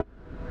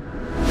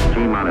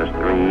T-minus 3,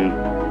 2,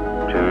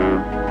 1,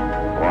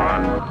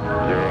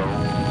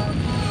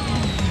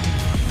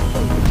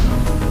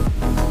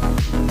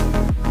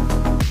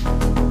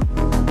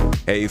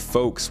 0. Hey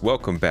folks,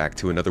 welcome back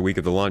to another week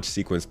of the Launch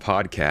Sequence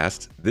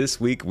podcast. This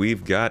week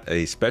we've got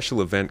a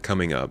special event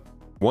coming up,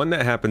 one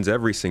that happens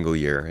every single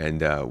year,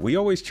 and we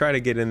always try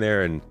to get in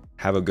there and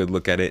have a good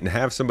look at it and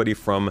have somebody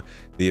from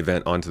the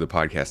event onto the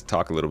podcast to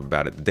talk a little bit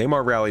about it. The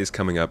Daymar Rally is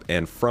coming up,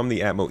 and from the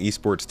Atmo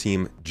Esports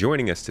team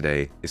joining us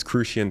today is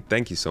Crucian.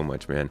 Thank you so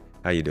much, man.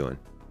 How you doing?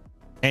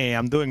 Hey,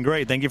 I'm doing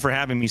great. Thank you for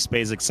having me,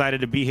 Space.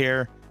 Excited to be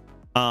here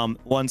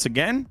once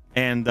again,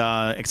 and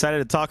excited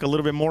to talk a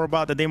little bit more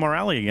about the Daymar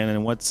Rally again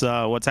and what's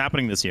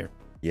happening this year.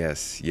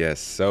 Yes.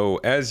 So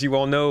as you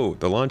all know,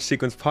 the Launch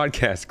Sequence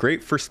podcast,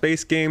 great for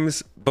space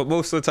games, but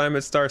most of the time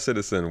it's Star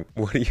Citizen.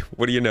 What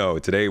do you know?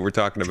 Today we're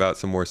talking about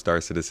some more Star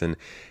Citizen,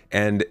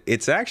 and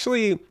it's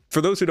actually,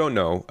 for those who don't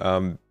know,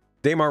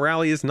 Daymar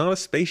Rally is not a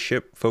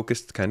spaceship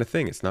focused kind of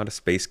thing. It's not a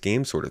space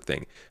game sort of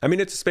thing. I mean,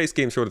 it's a space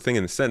game sort of thing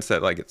in the sense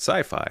that like it's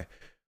sci-fi,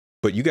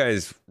 but you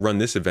guys run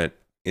this event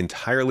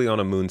entirely on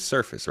a moon's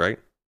surface, right?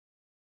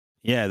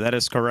 Yeah, that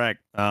is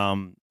correct.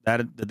 The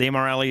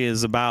Daymar Rally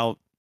is about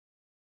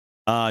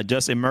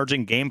just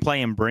emerging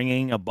gameplay and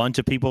bringing a bunch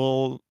of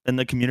people in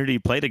the community to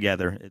play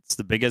together. It's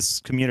the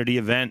biggest community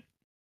event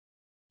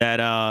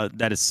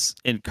that is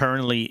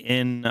currently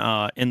in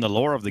the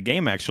lore of the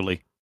game,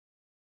 actually.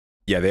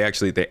 Yeah,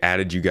 they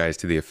added you guys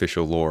to the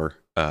official lore.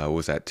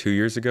 Was that 2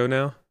 years ago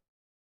now?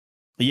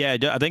 Yeah,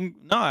 I think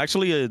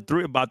actually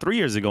about 3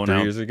 years ago now.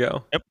 3 years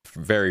ago. Yep.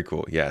 Very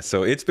cool. Yeah,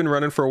 so it's been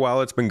running for a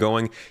while. It's been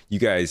going. You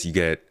guys, you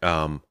get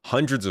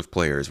hundreds of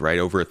players, right?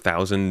 Over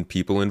 1,000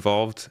 people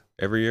involved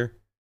every year.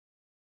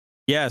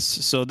 Yes.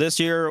 So this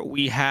year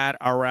we had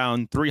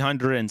around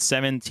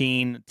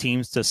 317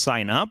 teams to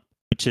sign up,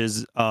 which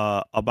is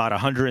about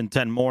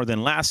 110 more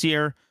than last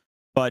year.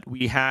 But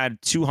we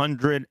had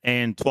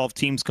 212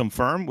 teams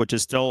confirmed, which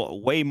is still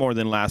way more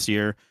than last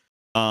year.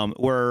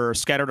 We're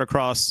scattered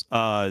across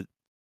 10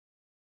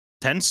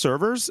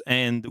 servers,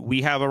 and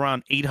we have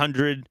around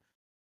 800,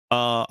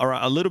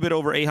 a little bit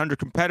over 800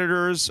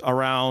 competitors,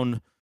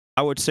 around,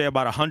 I would say,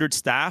 about 100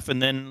 staff,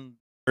 and then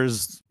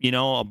there's,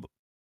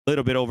 a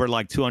little bit over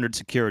like 200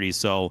 security.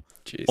 So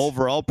Jeez.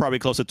 Overall, probably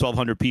close to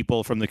 1,200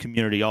 people from the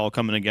community all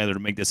coming together to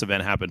make this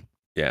event happen.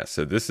 Yeah,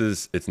 so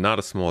it's not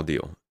a small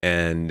deal,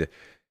 and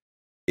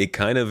it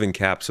kind of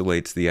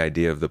encapsulates the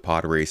idea of the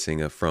pod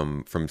racing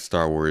from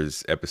Star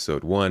Wars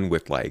Episode 1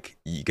 with, like,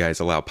 you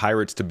guys allow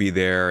pirates to be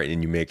there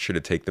and you make sure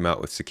to take them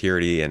out with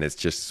security, and it's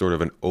just sort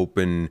of an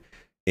open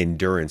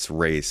endurance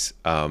race.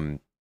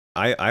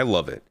 I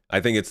love it. I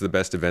think it's the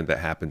best event that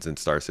happens in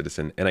Star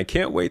Citizen, and I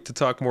can't wait to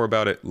talk more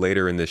about it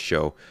later in this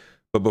show.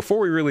 But before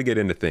we really get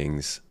into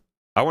things,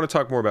 I want to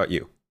talk more about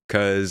you,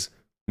 because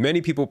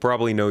many people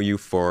probably know you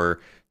for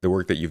the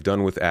work that you've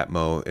done with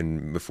Atmo,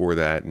 and before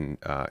that, and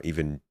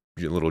even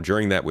a little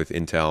during that with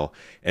Intel,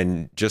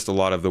 and just a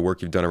lot of the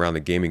work you've done around the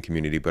gaming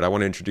community. But I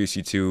want to introduce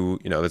you to,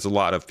 there's a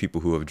lot of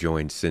people who have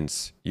joined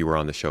since you were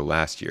on the show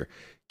last year.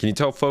 Can you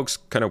tell folks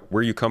kind of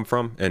where you come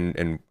from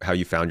and how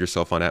you found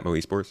yourself on Atmo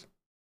Esports?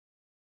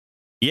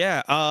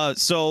 Yeah,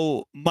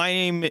 so my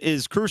name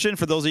is Crucian,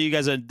 for those of you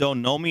guys that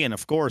don't know me. And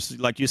of course,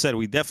 like you said,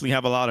 we definitely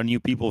have a lot of new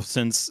people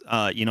since,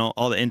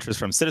 all the interest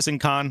from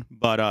CitizenCon.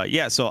 But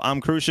yeah, so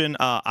I'm Crucian.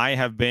 I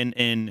have been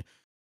in,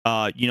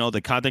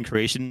 the content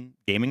creation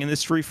gaming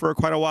industry for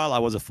quite a while. I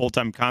was a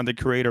full-time content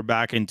creator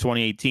back in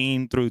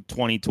 2018 through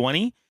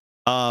 2020.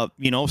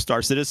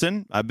 Star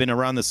Citizen. I've been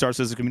around the Star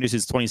Citizen community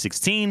since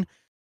 2016.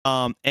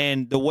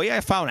 And the way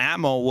I found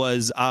Atmo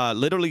was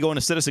literally going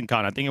to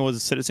CitizenCon. I think it was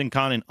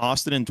CitizenCon in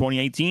Austin in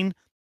 2018.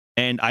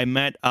 And I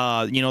met,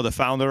 the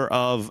founder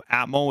of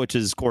Atmo, which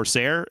is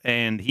Corsair,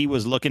 and he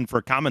was looking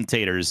for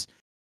commentators.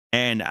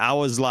 And I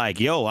was like,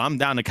 yo, I'm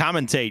down to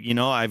commentate.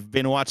 I've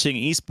been watching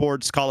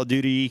esports, Call of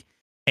Duty,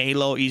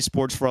 Halo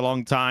esports for a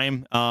long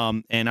time.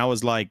 And I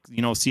was like,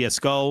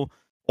 CSGO,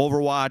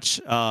 Overwatch.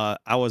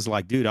 I was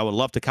like, dude, I would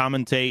love to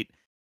commentate.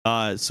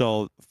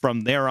 So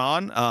from there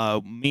on,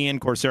 me and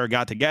Corsair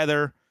got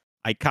together.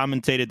 I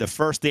commentated the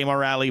first Daymar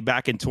Rally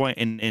back in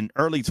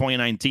early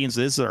 2019.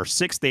 So this is our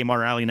sixth Daymar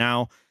Rally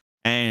now,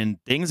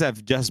 and things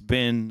have just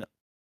been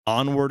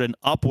onward and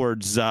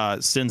upwards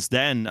since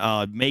then,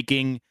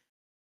 making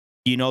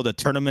the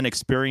tournament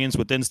experience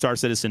within Star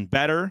Citizen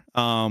better,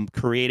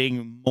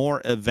 creating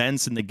more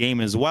events in the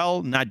game as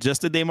well. Not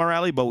just the Daymar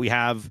Rally, but we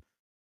have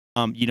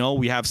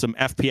we have some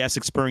FPS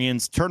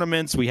experience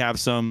tournaments. We have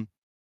some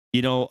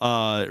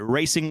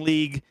racing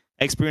league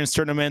experience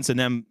tournaments, and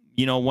then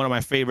one of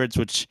my favorites,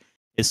 which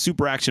is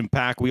super action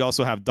packed. We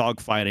also have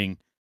dogfighting,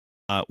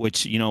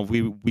 which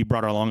we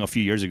brought along a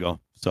few years ago.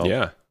 So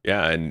yeah,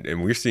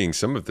 and we're seeing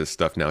some of this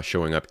stuff now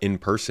showing up in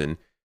person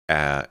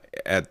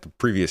at the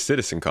previous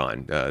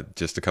CitizenCon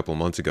just a couple of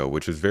months ago,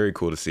 which was very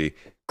cool to see.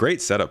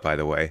 Great setup, by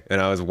the way.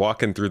 And I was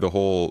walking through the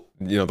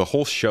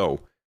whole show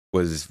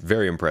was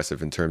very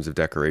impressive in terms of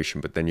decoration,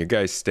 but then your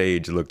guys'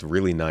 stage looked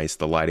really nice.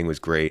 The lighting was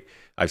great.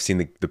 I've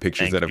seen the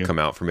pictures that have come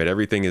out from it.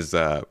 Everything is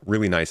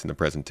really nice in the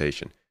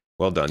presentation.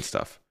 Well done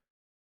stuff.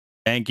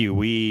 Thank you.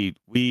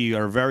 We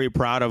are very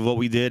proud of what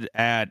we did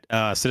at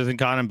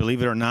CitizenCon, and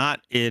believe it or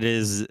not, it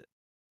is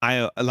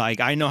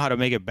I know how to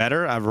make it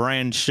better. I've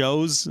ran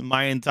shows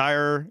my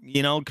entire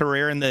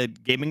career in the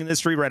gaming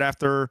industry right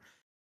after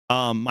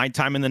my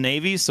time in the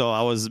Navy. So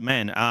I was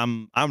man,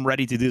 I'm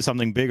ready to do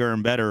something bigger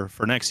and better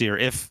for next year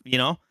if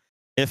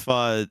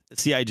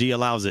CIG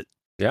allows it.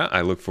 Yeah,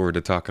 I look forward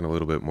to talking a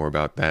little bit more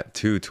about that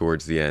too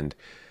towards the end.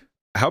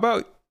 How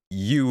about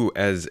you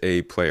as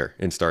a player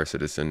in Star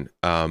Citizen?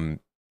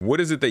 What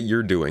is it that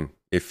you're doing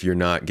if you're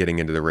not getting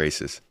into the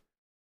races?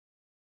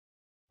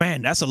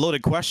 Man, that's a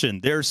loaded question.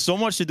 There's so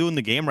much to do in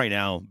the game right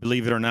now,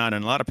 believe it or not,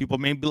 and a lot of people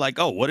may be like,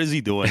 "Oh, what is he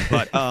doing?"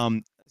 But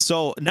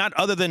so not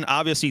other than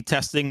obviously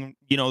testing,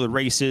 the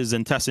races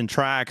and testing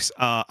tracks.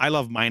 I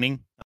love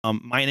mining.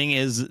 Mining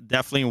is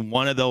definitely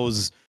one of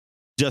those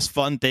just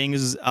fun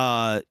things.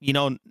 No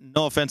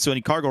offense to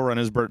any cargo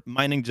runners, but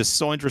mining just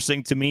so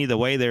interesting to me. The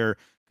way they're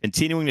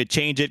continuing to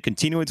change it,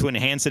 continuing to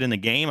enhance it in the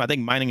game. I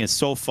think mining is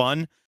so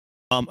fun.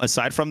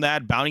 Aside from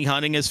that, bounty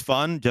hunting is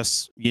fun.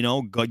 Just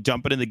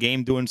jumping in the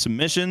game, doing some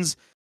missions,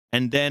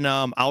 and then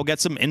I'll get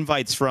some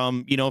invites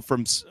from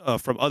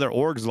from other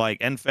orgs like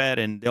NFED,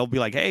 and they'll be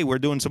like, "Hey, we're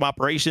doing some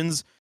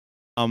operations.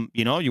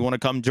 You want to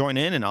come join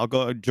in?" And I'll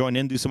go join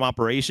in, do some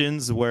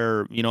operations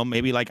where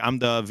maybe like I'm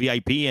the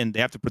VIP and they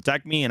have to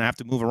protect me and I have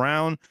to move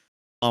around.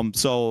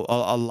 So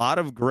a lot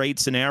of great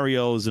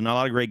scenarios and a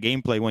lot of great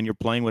gameplay when you're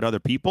playing with other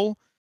people.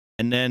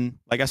 And then,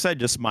 like I said,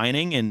 just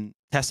mining and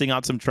testing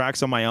out some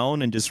tracks on my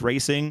own and just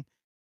racing.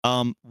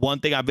 One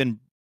thing I've been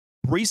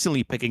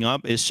recently picking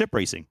up is ship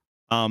racing.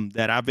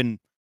 That I've been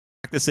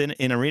practicing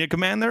in Arena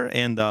Commander,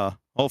 and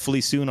hopefully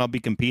soon I'll be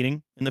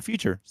competing in the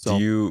future. So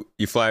Do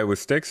you fly with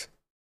sticks?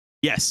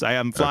 yes, I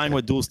am flying Okay.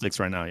 with dual sticks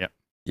right now. Yeah.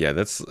 Yeah,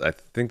 I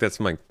think that's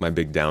my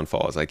big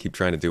downfall is I keep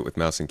trying to do it with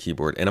mouse and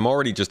keyboard, and I'm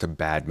already just a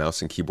bad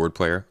mouse and keyboard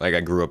player. Like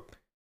I grew up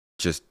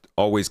just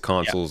always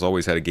consoles,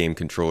 always had a game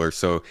controller.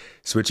 So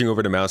switching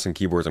over to mouse and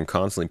keyboards, I'm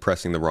constantly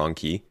pressing the wrong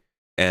key,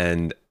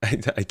 and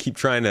I keep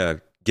trying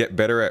to get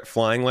better at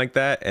flying like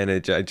that, and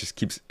it just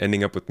keeps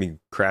ending up with me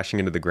crashing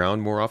into the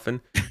ground more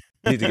often.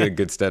 Need to get a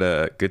good set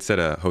of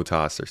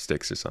HOTAS or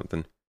sticks or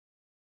something.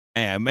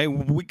 Yeah, maybe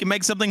we can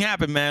make something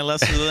happen, man.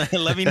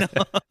 Let me know.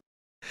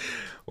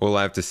 Well,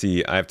 I have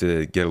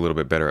to get a little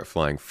bit better at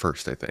flying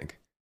first, I think.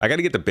 I got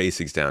to get the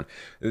basics down.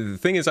 The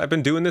thing is, I've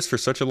been doing this for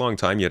such a long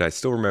time, yet I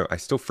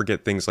still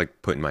forget things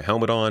like putting my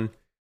helmet on.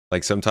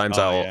 Like sometimes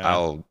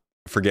I'll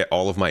forget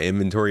all of my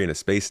inventory in a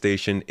space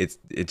station.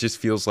 It just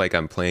feels like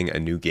I'm playing a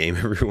new game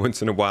every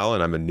once in a while,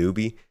 and I'm a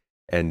newbie.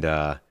 And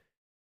yeah,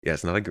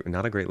 it's not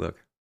a great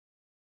look.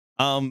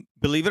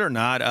 Believe it or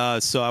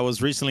not, so I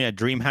was recently at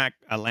DreamHack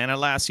Atlanta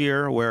last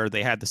year where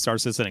they had the Star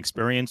Citizen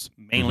experience,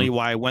 mainly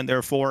why I went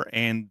there for.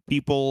 And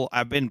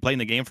I've been playing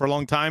the game for a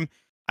long time.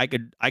 I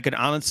could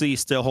honestly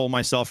still hold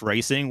myself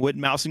racing with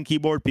mouse and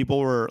keyboard. People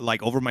were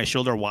like over my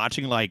shoulder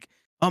watching, like,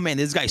 "Oh man,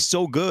 this guy's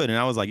so good." And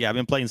I was like, "Yeah, I've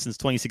been playing since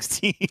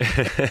 2016."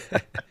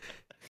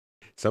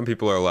 Some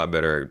people are a lot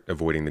better at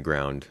avoiding the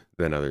ground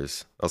than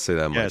others. I'll say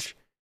that much.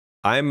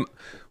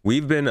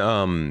 We've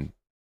been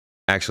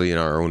actually in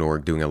our own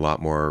org doing a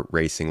lot more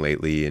racing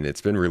lately, and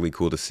it's been really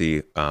cool to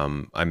see.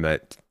 I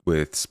met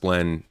with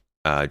Splen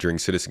during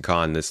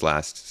CitizenCon, this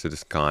last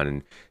CitizenCon,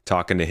 and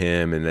talking to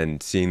him, and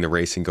then seeing the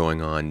racing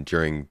going on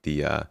during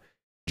the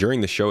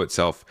show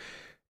itself.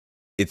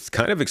 It's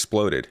kind of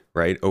exploded,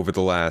 right, over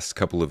the last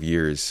couple of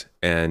years,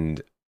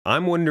 and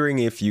I'm wondering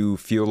if you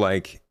feel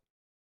like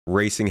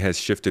racing has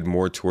shifted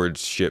more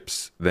towards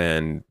ships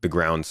than the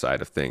ground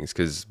side of things,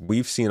 because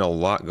we've seen a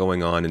lot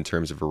going on in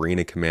terms of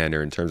Arena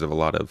Commander, in terms of a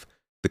lot of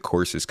the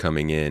courses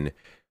coming in.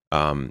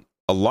 A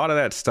lot of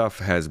that stuff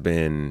has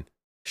been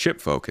ship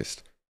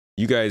focused.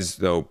 You guys,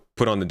 though,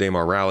 put on the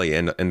Daymar Rally,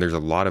 and there's a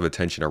lot of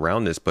attention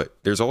around this, but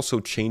there's also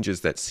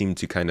changes that seem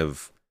to kind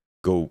of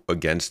go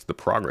against the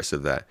progress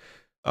of that.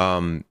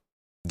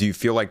 Do you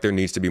feel like there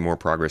needs to be more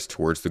progress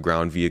towards the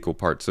ground vehicle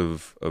parts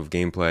of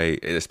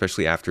gameplay,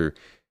 especially after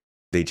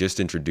they just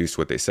introduced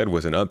what they said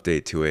was an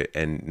update to it,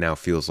 and now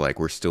feels like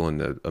we're still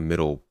in a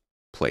middle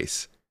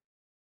place?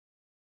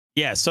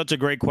 Yeah, such a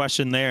great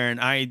question there. And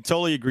I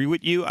totally agree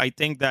with you. I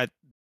think that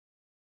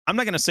I'm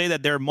not going to say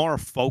that they're more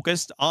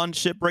focused on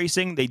ship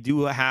racing. They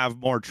do have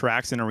more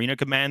tracks in Arena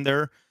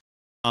Commander,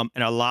 and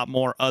a lot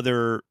more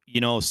other,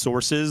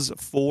 sources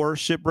for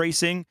ship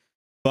racing.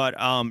 But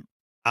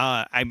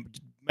I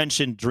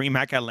mentioned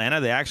DreamHack Atlanta.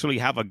 They actually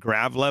have a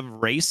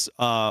Gravlev race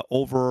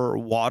over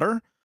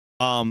water.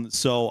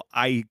 So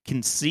I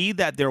can see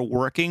that they're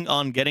working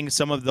on getting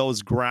some of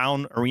those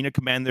ground Arena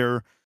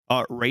Commander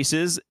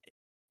races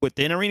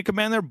within Arena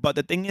Commander. But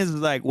the thing is,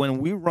 like, when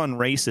we run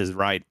races,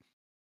 right,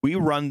 we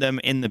run them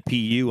in the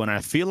PU, and I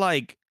feel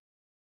like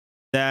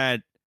that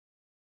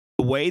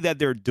the way that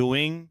they're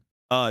doing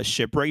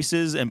ship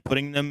races and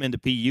putting them in the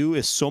PU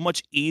is so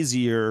much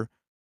easier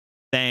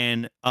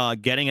than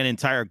getting an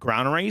entire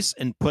ground race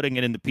and putting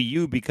it in the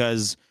PU,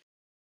 because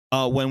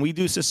when we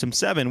do System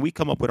 7, we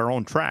come up with our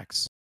own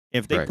tracks.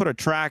 If they Right. put a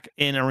track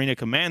in Arena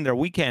Commander,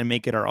 we can't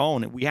make it our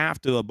own. We have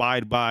to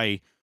abide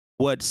by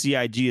what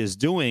CIG is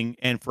doing,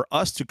 and for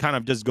us to kind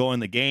of just go in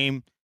the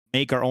game,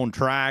 make our own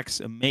tracks,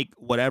 and make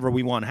whatever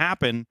we want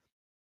happen.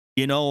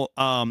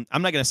 I'm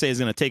not gonna say it's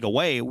gonna take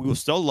away. We will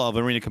still love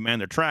Arena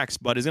Commander tracks,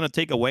 but it's gonna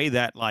take away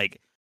that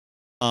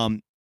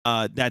um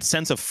that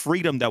sense of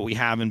freedom that we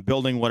have in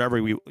building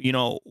whatever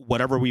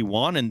we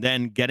want, and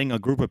then getting a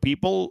group of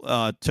people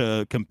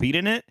to compete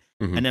in it,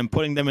 Mhm. and then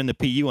putting them in the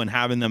PU and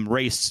having them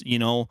race,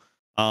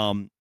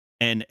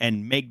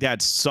 and make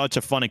that such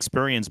a fun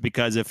experience.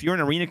 Because if you're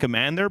an Arena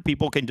Commander,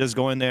 people can just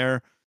go in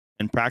there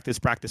and practice,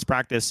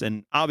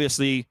 and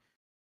obviously,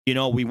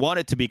 we want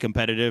it to be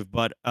competitive,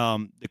 but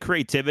the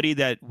creativity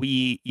that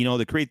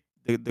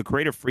the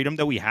creative freedom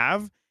that we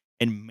have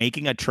in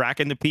making a track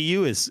in the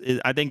PU is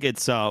I think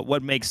it's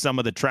what makes some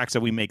of the tracks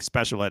that we make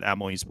special at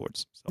Atmo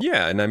Esports. So.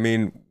 Yeah, and I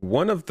mean,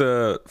 one of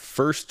the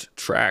first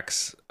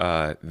tracks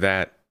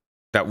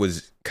that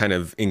was kind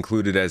of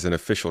included as an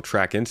official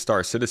track in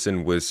Star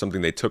Citizen was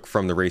something they took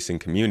from the racing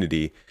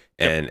community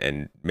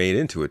and made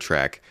into a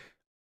track.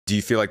 Do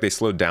you feel like they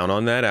slowed down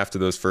on that after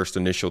those first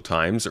initial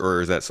times,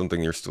 or is that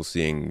something you're still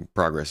seeing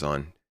progress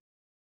on?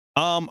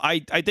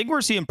 I think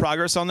we're seeing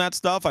progress on that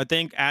stuff. I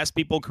think as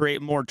people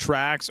create more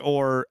tracks,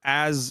 or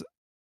as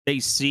they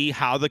see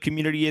how the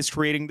community is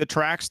creating the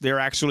tracks, they're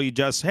actually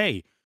just,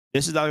 hey,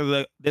 this is how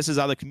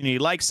the community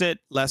likes it.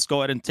 Let's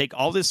go ahead and take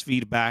all this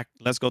feedback.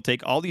 Let's go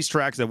take all these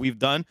tracks that we've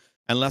done,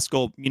 and let's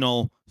go,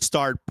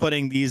 start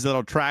putting these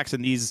little tracks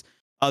in these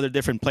other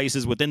different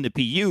places within the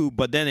PU.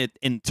 But then it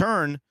in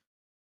turn,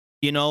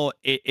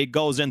 it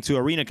goes into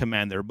Arena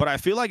Commander. But I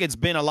feel like it's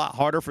been a lot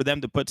harder for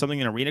them to put something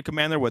in Arena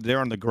Commander where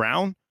they're on the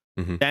ground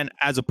than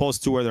as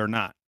opposed to where they're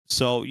not.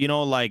 So,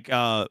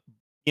 I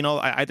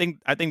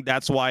think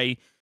that's why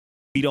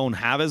we don't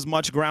have as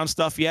much ground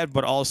stuff yet.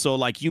 But also,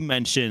 like you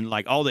mentioned,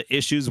 like all the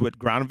issues with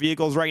ground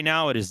vehicles right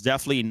now, it is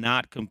definitely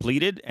not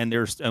completed, and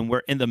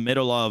we're in the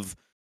middle of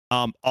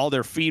all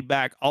their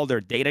feedback, all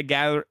their data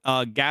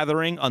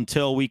gathering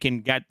until we can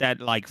get that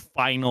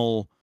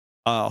final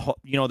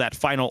that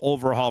final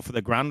overhaul for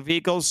the ground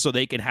vehicles, so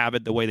they can have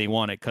it the way they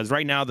want it. Because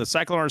right now the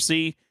Cyclone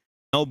RC,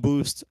 no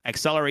boost,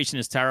 acceleration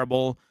is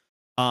terrible.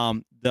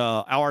 The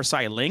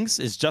RSI Lynx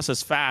is just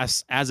as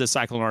fast as the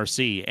Cyclone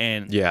RC,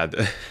 and Yeah.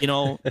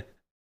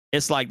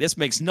 it's like, this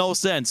makes no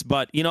sense.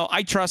 But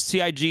I trust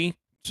CIG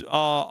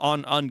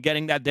on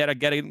getting that data,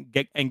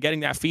 getting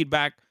that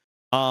feedback.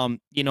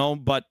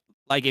 But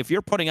like, if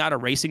you're putting out a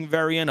racing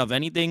variant of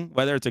anything,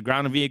 whether it's a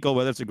ground vehicle,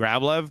 whether it's a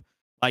Gravlev,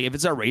 like if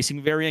it's a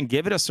racing variant,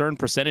 give it a certain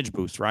percentage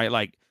boost, right?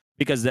 Like,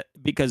 because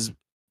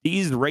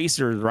these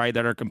racers, right,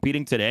 that are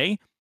competing today,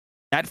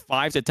 that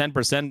 5 to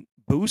 10%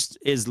 boost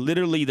is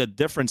literally the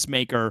difference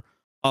maker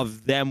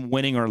of them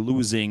winning or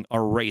losing a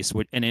race.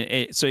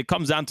 And so it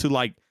comes down to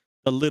like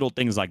the little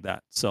things like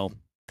that. So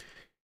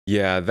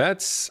Yeah,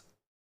 that's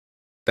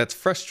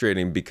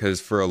frustrating,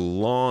 because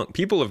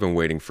people have been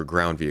waiting for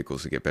ground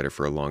vehicles to get better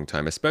for a long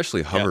time,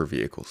 especially hover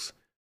vehicles.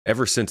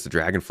 Ever since the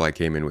Dragonfly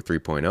came in with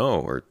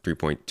 3.0 or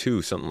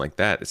 3.2, something like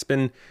that. It's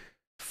been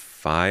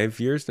 5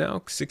 years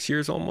now, 6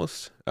 years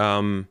almost.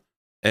 And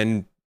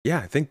yeah,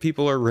 I think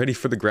people are ready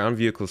for the ground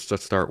vehicles to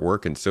start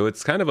working. So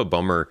it's kind of a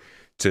bummer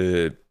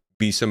to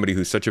be somebody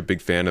who's such a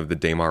big fan of the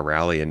Daymar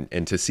Rally,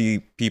 and to see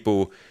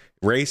people,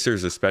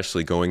 racers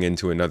especially, going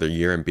into another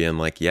year and being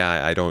like,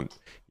 yeah, I don't,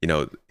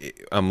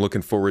 I'm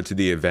looking forward to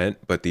the event,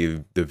 but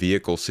the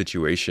vehicle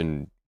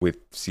situation with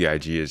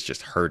CIG is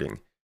just hurting.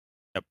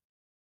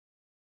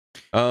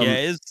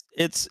 Yeah,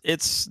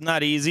 it's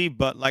not easy,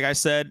 but like I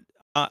said,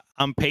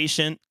 I'm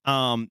patient.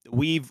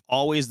 We've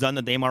always done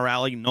the Daymar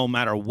Rally no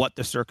matter what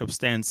the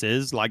circumstance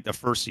is. Like the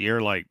first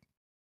year, like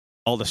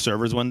all the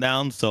servers went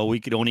down, so we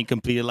could only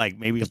complete like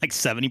maybe like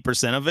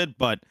 70% of it.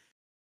 But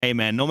hey,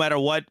 man, no matter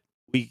what,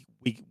 we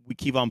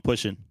keep on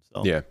pushing.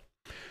 So Yeah,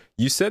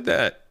 you said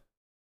that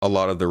a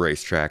lot of the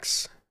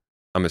racetracks,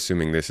 I'm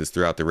assuming this is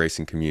throughout the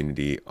racing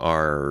community,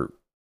 are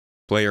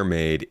player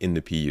made in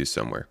the PU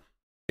somewhere.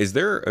 Is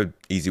there an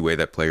easy way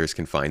that players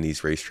can find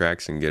these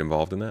racetracks and get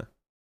involved in that?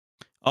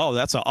 Oh,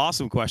 that's an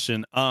awesome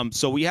question.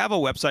 So we have a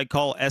website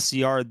called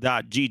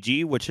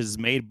scr.gg, which is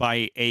made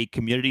by a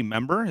community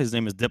member. His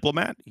name is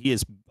Diplomat. He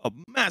is a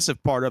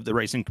massive part of the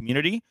racing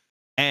community,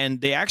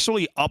 and they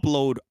actually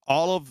upload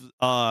all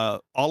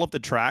of the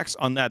tracks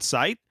on that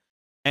site.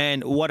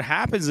 And what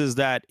happens is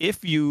that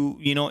if you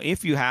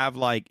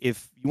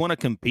want to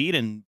compete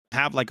and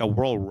have like a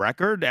world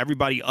record,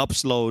 everybody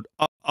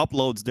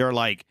uploads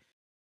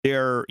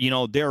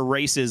their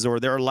races or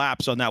their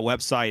laps on that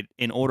website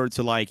in order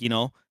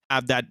to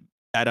have that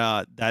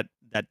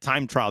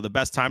time trial, the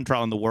best time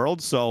trial in the world.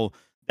 So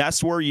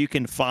that's where you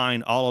can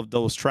find all of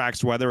those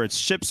tracks, whether it's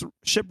ship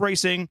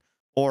racing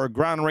or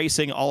ground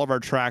racing. All of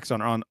our tracks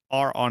are on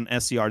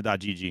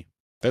scr.gg.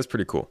 That's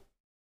pretty cool.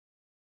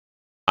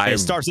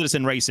 It's Star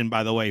Citizen Racing,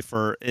 by the way.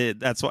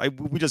 That's why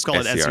we just call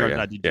it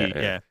scr.gg.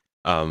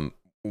 Yeah.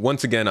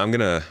 Once again, I'm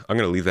gonna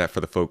leave that for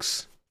the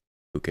folks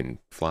who can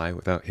fly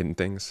without hitting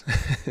things.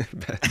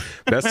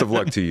 Best of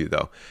luck to you,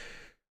 though.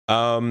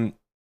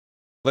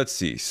 let's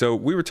see. So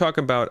we were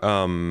talking about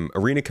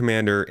Arena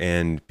Commander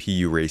and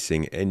PU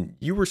racing, and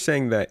you were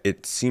saying that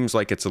it seems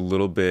like it's a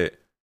little bit,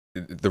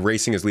 the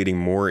racing is leading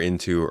more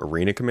into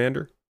Arena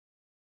Commander.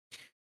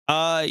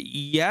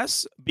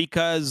 Yes,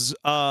 because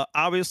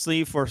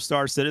obviously for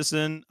Star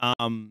Citizen,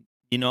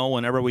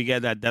 whenever we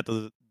get that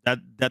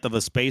death of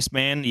a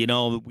spaceman,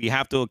 we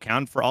have to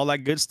account for all that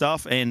good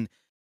stuff. And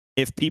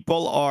if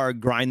people are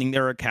grinding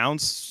their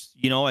accounts,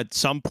 at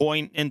some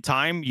point in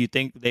time, you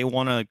think they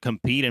want to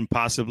compete and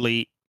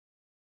possibly,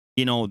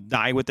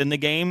 die within the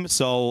game.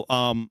 So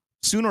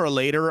sooner or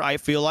later, I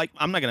feel like,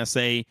 I'm not gonna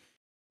say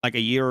like a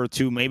year or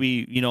two,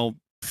 maybe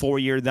 4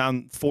 years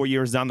down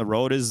the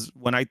road is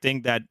when I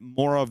think that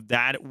more of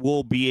that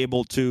will be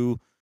able to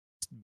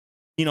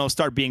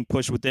start being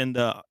pushed within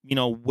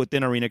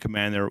within Arena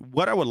Commander.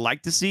 What I would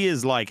like to see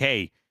is like,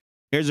 hey,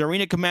 here's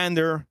Arena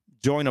Commander,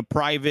 join a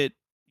private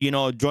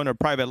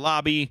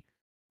lobby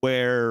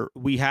where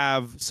we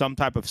have some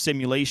type of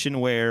simulation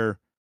where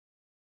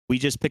we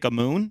just pick a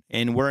moon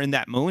and we're in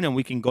that moon and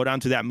we can go down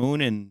to that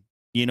moon and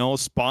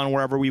spawn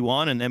wherever we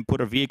want and then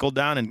put a vehicle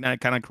down and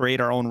kind of create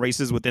our own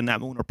races within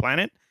that moon or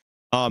planet.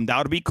 That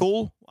would be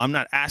cool. I'm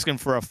not asking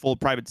for a full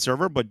private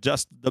server, but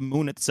just the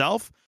moon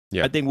itself,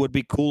 Yeah. I think would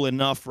be cool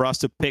enough for us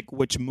to pick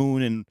which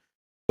moon and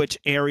which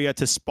area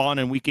to spawn,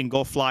 and we can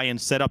go fly and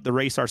set up the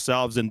race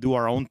ourselves and do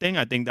our own thing.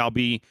 I think that'll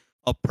be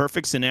a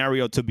perfect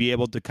scenario to be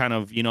able to kind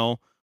of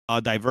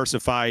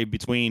diversify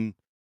between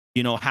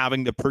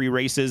having the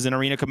pre-races in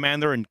Arena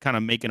Commander and kind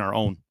of making our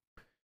own.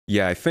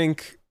 Yeah, I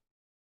think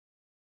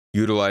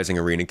utilizing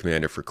Arena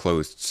Commander for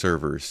closed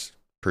servers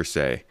per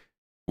se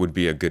would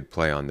be a good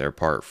play on their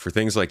part for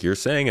things like you're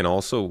saying. And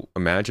also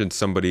imagine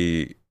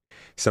somebody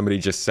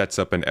just sets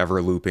up an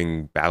ever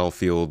looping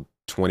Battlefield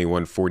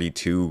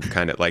 2142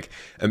 kind of like,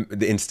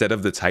 instead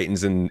of the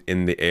Titans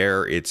in the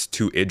air, it's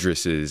two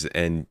Idrises,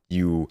 and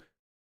you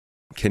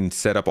can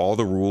set up all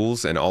the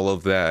rules and all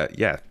of that.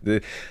 Yeah,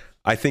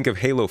 I think of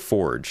Halo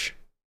Forge.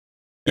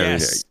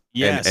 Yes.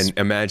 Yes. And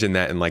imagine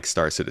that in like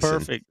Star Citizen.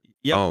 Perfect.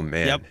 Yep. Oh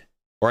man. Yep.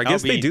 Or I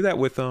guess they do that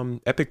with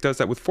Epic does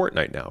that with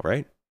Fortnite now,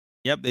 right?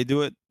 Yep, they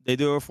do it. They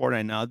do it with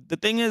Fortnite now. The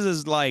thing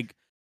is like,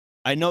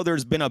 I know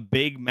there's been a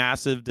big,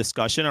 massive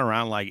discussion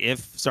around like if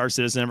Star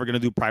Citizen ever going to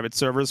do private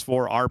servers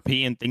for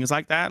RP and things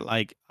like that.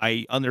 Like,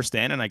 I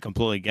understand and I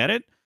completely get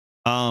it.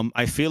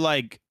 I feel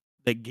like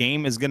the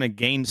game is going to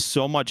gain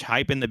so much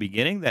hype in the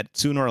beginning that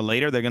sooner or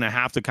later they're going to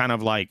have to kind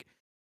of like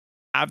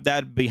have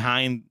that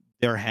behind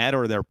their head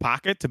or their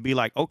pocket to be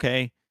like,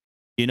 okay,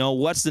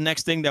 what's the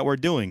next thing that we're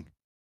doing?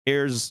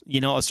 Here's,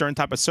 a certain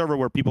type of server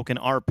where people can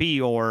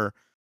RP or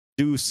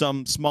do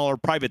some smaller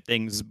private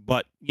things,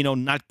 but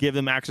not give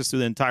them access to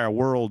the entire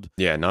world.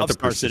 Yeah, not the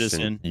Star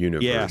Citizen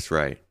universe, yeah.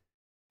 right?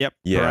 Yep,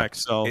 yeah. Correct.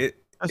 So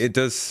it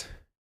does.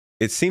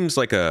 It seems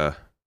like a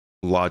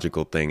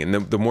logical thing, and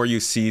the more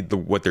you see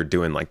what they're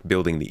doing, like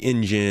building the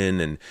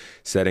engine and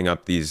setting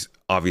up these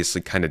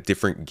obviously kind of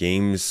different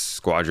games,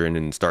 Squadron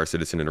and Star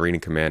Citizen and Arena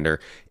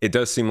Commander, it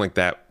does seem like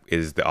that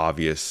is the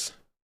obvious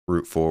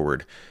route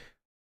forward.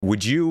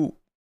 Would you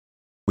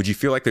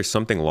feel like there's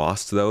something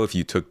lost though if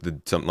you took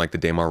something like the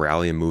Daymar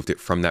Rally and moved it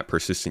from that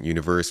persistent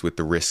universe with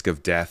the risk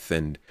of death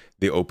and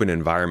the open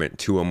environment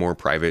to a more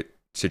private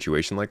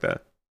situation like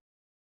that?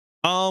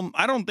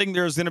 I don't think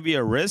there's going to be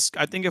a risk.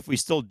 I think if we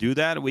still do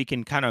that, we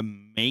can kind of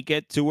make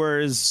it to where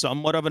it's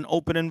somewhat of an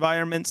open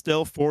environment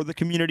still for the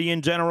community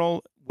in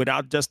general,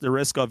 without just the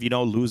risk of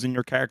losing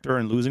your character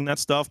and losing that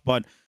stuff.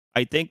 But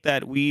I think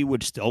that we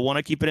would still want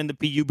to keep it in the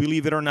PU,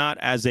 believe it or not,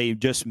 as a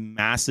just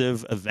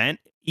massive event.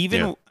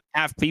 Even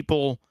have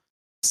people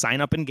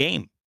sign up in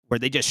game where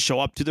they just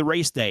show up to the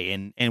race day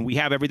and we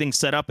have everything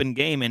set up in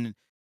game and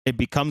it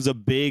becomes a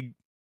big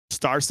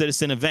Star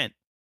Citizen event.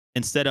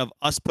 Instead of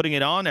us putting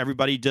it on,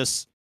 everybody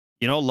just,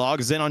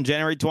 logs in on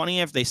January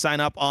 20th. They sign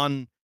up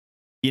on,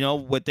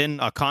 within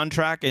a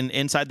contract and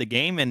inside the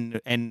game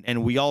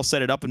and we all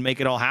set it up and make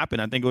it all happen.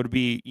 I think it would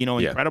be,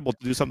 incredible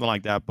to do something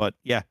like that. But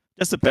yeah,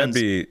 just depends.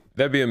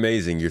 That'd be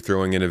amazing. You're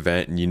throwing an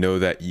event and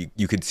that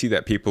you could see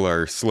that people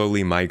are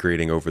slowly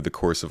migrating over the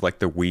course of like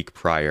the week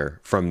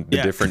prior from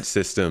the different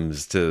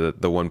systems to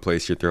the one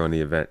place you're throwing the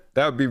event.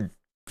 That would be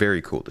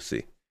very cool to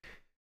see.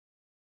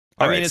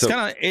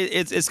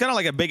 It's kind of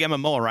like a big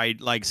MMO, right?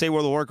 Like say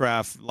World of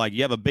Warcraft, like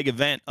you have a big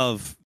event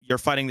of you're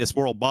fighting this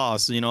world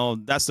boss.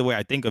 That's the way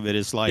I think of it.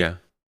 It's like,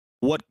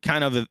 what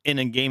kind of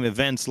in-game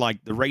events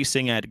like the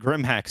racing at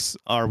Grimhex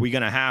are we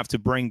gonna have to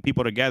bring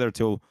people together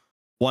to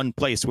one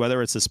place,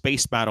 whether it's a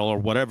space battle or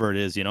whatever it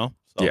is, So.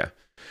 Yeah.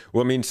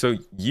 Well, I mean, so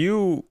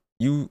you're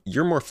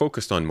more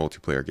focused on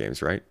multiplayer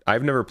games, right?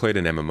 I've never played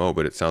an MMO,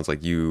 but it sounds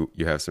like you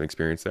have some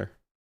experience there.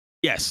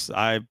 Yes,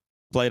 I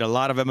played a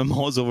lot of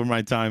MMOs over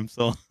my time.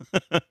 So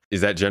is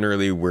that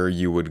generally where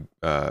you would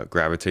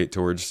gravitate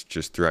towards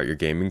just throughout your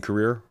gaming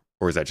career,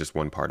 or is that just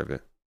one part of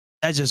it?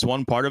 That's just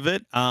one part of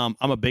it. I'm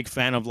a big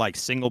fan of like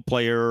single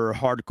player,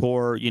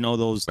 hardcore,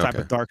 those type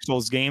of Dark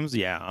Souls games.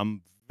 Yeah,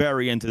 I'm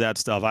very into that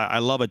stuff. I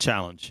love a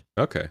challenge.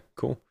 Okay,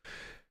 cool.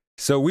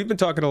 So we've been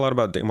talking a lot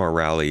about Daymar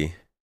Rally,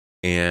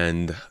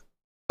 and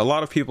a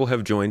lot of people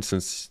have joined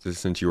since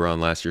you were on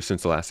last year,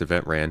 since the last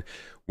event ran.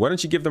 Why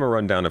don't you give them a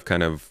rundown of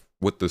kind of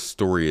what the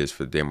story is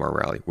for the Daymar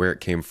Rally, where it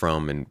came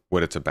from, and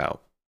what it's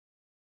about?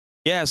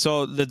 Yeah,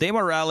 so the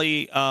Daymar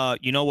Rally,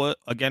 you know what?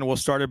 Again,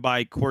 was started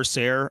by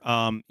Corsair.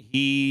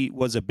 He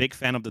was a big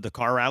fan of the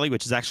Dakar Rally,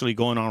 which is actually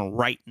going on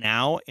right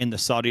now in the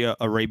Saudi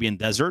Arabian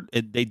desert.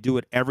 They do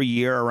it every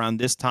year around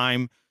this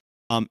time.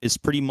 It's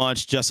pretty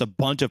much just a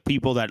bunch of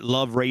people that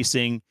love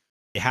racing.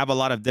 They have a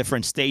lot of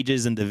different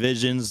stages and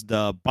divisions,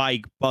 the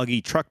bike, buggy,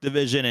 truck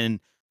division, and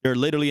they're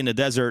literally in the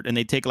desert, and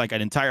they take like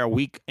an entire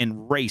week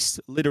and race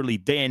literally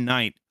day and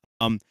night.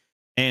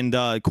 And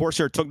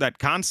Corsair took that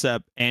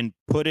concept and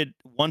put it,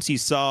 once he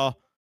saw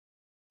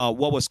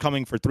what was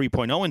coming for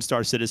 3.0 in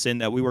Star Citizen,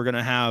 that we were going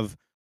to have,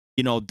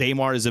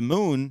 Daymar as a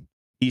moon.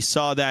 He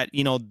saw that,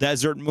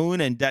 desert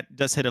moon, and that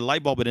just hit a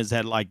light bulb in his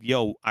head like,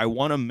 yo, I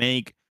want to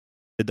make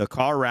the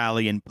Dakar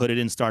Rally and put it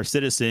in Star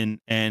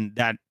Citizen. And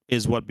that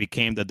is what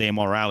became the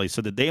Daymar Rally.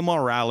 So the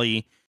Daymar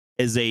Rally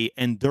is a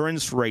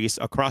endurance race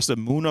across the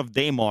moon of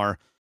Daymar,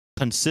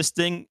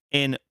 consisting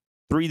in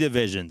 3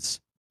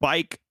 divisions: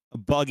 bike,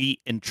 buggy,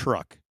 and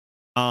truck.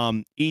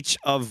 Each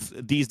of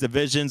these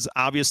divisions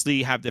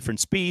obviously have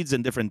different speeds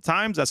and different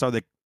times. That's how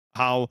they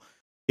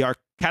are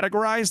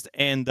categorized,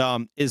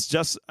 and is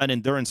just an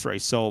endurance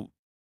race. So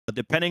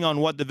depending on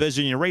what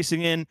division you're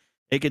racing in,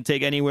 it can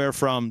take anywhere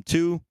from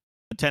 2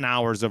 to 10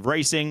 hours of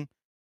racing,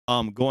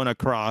 going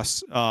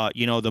across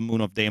the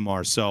moon of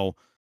Daymar. So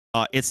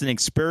it's an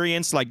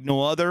experience like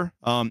no other.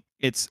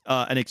 It's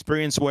an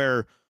experience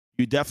where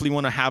you definitely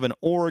want to have an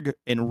org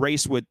and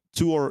race with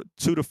 2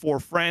 to 4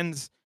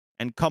 friends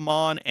and come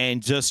on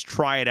and just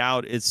try it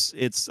out.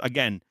 It's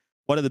again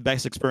one of the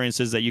best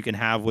experiences that you can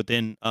have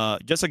within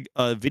just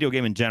a video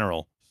game in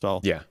general.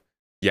 So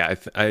yeah,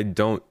 I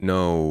don't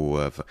know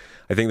of.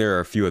 I think there are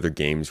a few other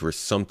games where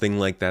something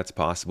like that's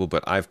possible,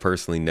 but I've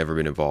personally never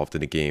been involved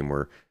in a game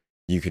where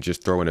you could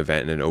just throw an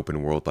event in an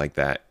open world like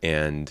that,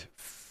 and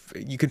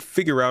you could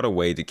figure out a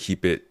way to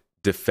keep it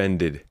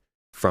defended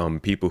from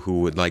people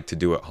who would like to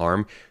do it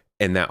harm,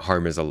 and that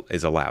harm is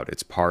allowed.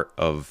 It's part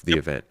of the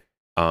event.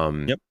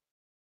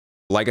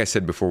 Like I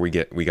said before we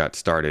got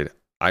started,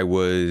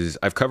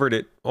 I've covered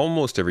it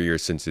almost every year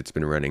since it's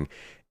been running,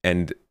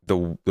 and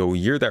the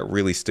year that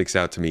really sticks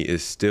out to me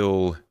is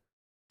still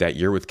that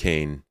year with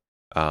Kane,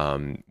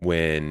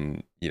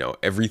 when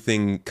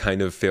everything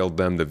kind of failed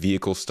them. The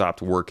vehicle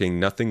stopped working,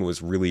 nothing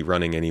was really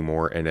running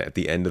anymore, and at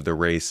the end of the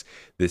race,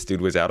 this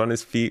dude was out on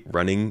his feet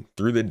running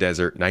through the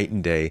desert night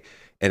and day,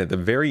 and at the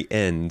very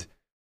end,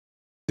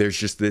 there's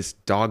just this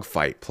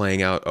dogfight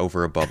playing out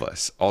over above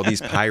us. All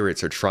these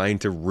pirates are trying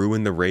to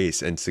ruin the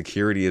race, and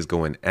security is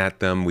going at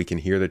them. We can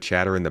hear the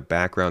chatter in the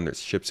background.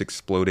 There's ships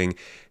exploding,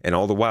 and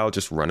all the while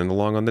just running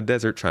along on the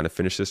desert trying to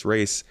finish this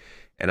race.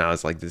 And I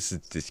was like, this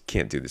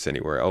can't do this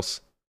anywhere else.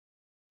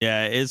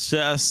 Yeah, it's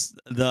just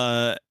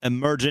the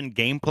emergent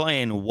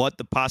gameplay and what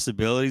the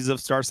possibilities of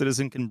Star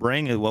Citizen can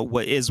bring, and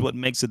what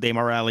makes the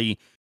Daymar Rally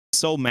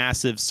so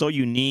massive, so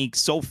unique,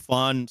 so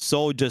fun,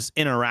 so just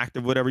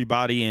interactive with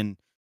everybody. And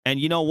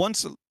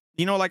once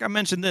like I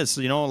mentioned this,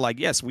 like,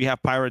 yes, we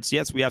have pirates,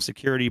 yes, we have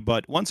security,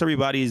 but once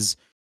everybody's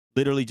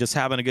literally just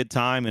having a good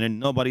time and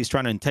nobody's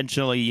trying to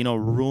intentionally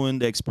ruin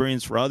the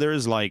experience for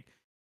others, like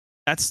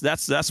that's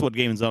what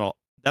gaming's all.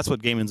 That's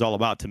what gaming's all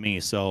about to me.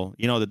 So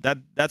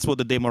that's what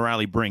the Daymar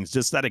Rally brings,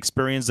 just that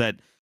experience that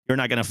you're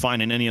not going to find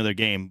in any other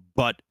game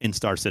but in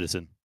Star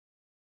Citizen.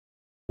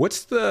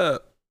 What's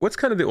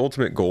kind of the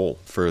ultimate goal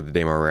for the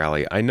Daymar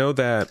Rally? I know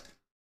that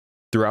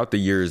throughout the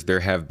years, there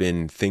have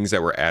been things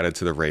that were added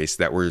to the race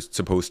that were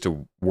supposed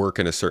to work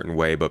in a certain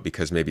way, but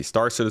because maybe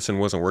Star Citizen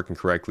wasn't working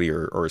correctly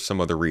or some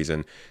other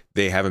reason,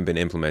 they haven't been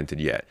implemented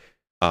yet.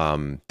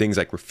 Things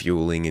like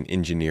refueling and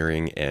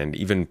engineering and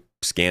even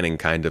scanning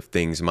kind of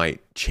things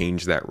might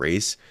change that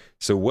race.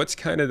 So what's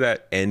kind of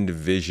that end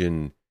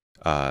vision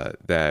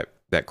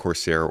that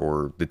Corsair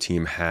or the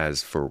team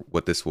has for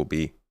what this will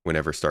be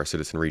whenever Star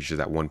Citizen reaches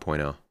that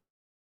 1.0?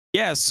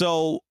 Yeah,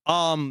 so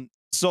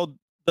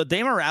the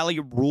Daymar Rally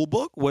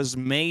rulebook was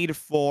made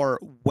for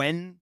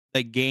when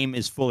the game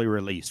is fully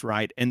released,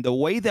 right? And the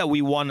way that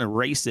we want to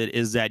race it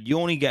is that you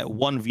only get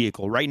one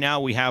vehicle. Right now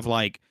we have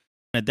like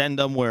an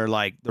addendum where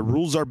like the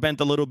rules are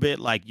bent a little bit,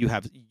 like you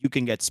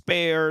can get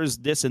spares,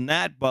 this and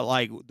that, but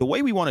like the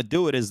way we want to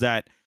do it is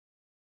that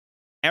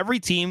every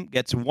team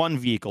gets one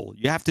vehicle.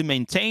 You have to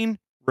maintain,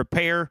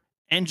 repair,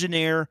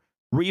 engineer,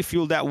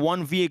 refuel that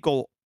one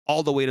vehicle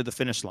all the way to the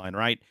finish line,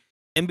 right?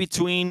 In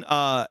between,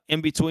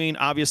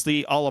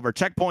 obviously, all of our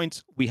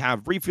checkpoints, we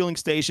have refueling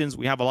stations.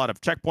 We have a lot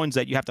of checkpoints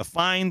that you have to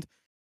find.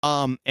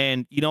 And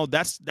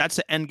that's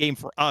the end game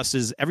for us,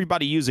 is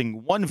everybody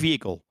using one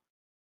vehicle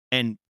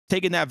and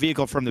taking that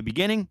vehicle from the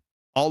beginning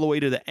all the way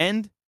to the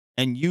end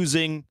and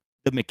using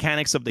the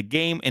mechanics of the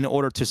game in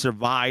order to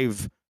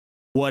survive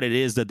what it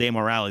is, the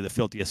Daymar Rally, the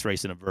filthiest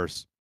race in a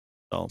verse.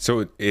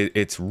 So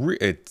it's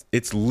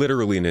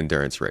literally an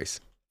endurance race.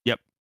 Yep.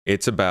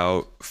 It's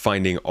about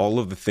finding all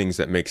of the things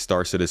that make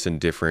Star Citizen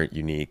different,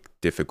 unique,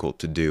 difficult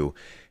to do,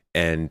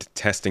 and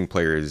testing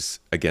players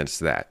against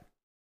that.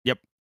 Yep.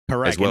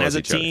 Correct. as well And as as a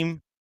each other.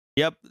 team,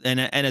 yep. And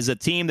as a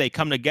team, they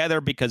come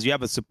together because you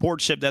have a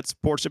support ship. That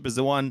support ship is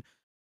the one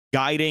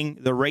guiding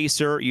the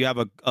racer. You have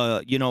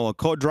a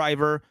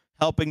co-driver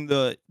helping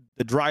the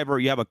driver.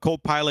 You have a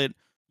co-pilot,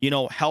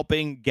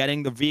 helping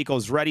getting the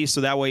vehicles ready.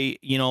 So that way,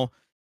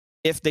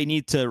 if they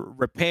need to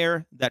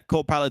repair, that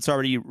co-pilot's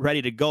already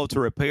ready to go to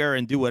repair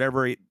and do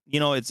whatever.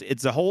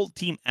 It's a whole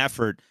team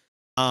effort.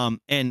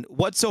 And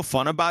what's so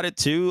fun about it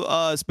too,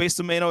 Space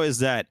Tomato, is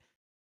that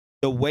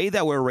the way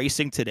that we're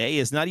racing today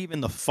is not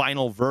even the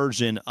final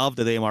version of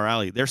the Daymar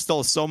Alley. There's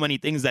still so many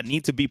things that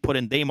need to be put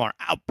in Daymar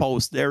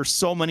Outpost. There's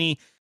so many,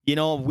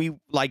 we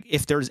like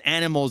if there's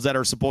animals that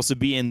are supposed to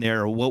be in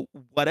there,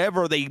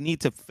 whatever they need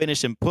to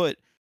finish and put,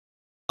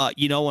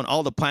 on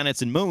all the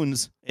planets and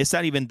moons, it's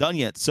not even done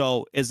yet.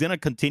 So it's gonna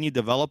continue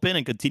developing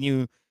and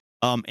continue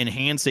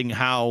enhancing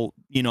how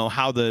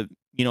the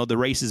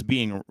race is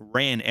being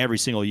ran every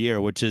single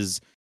year, which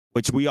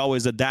we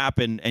always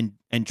adapt and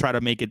try to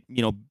make it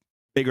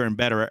bigger and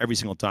better every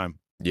single time.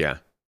 Yeah.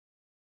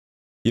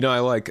 I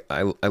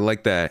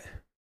like that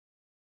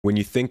when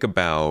you think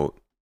about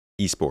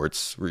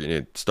esports, we're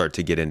going to start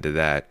to get into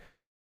that.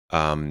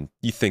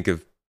 You think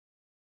of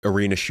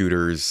arena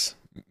shooters,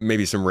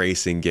 maybe some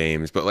racing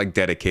games, but like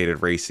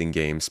dedicated racing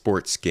games,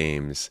 sports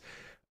games.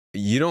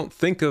 You don't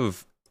think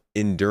of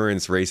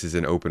endurance races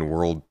in open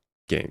world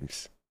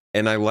games.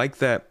 And I like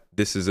that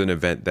this is an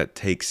event that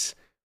takes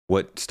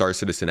what Star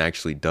Citizen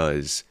actually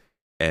does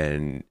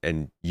and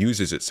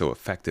uses it so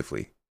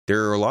effectively.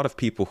 There are a lot of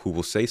people who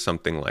will say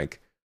something like,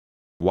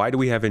 why do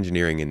we have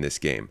engineering in this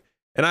game?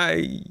 And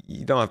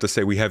you don't have to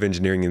say we have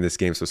engineering in this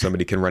game so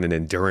somebody can run an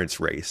endurance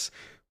race,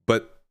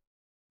 but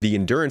the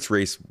endurance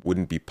race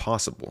wouldn't be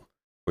possible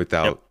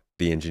without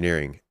the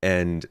engineering.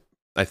 And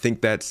I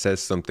think that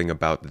says something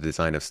about the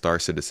design of Star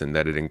Citizen,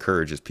 that it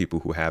encourages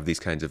people who have these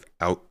kinds of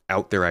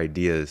out there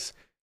ideas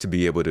to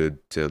be able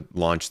to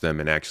launch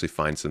them and actually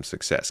find some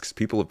success, because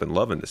people have been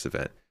loving this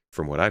event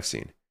from what I've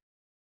seen.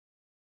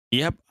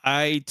 Yep,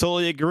 I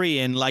totally agree.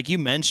 And like you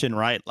mentioned,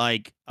 right,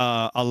 like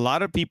a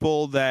lot of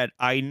people that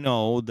I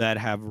know that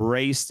have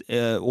raced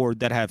or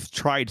that have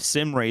tried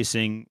sim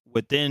racing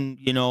within,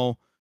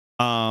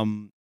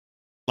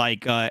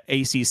 like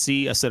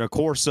ACC, Assetto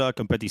Corsa,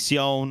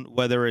 Competición,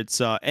 whether it's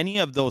any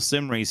of those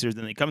sim racers,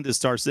 and they come to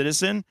Star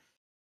Citizen,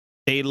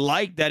 they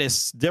like that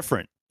it's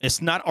different.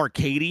 It's not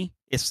arcadey.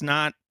 It's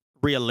not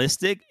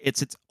realistic.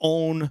 It's its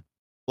own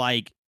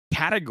like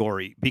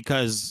category,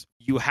 because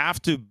you have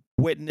to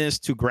witness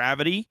to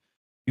gravity.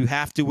 You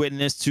have to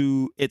witness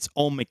to its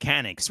own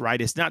mechanics,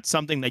 right? It's not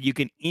something that you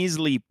can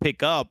easily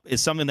pick up.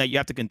 It's something that you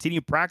have to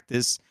continue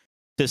practice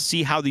to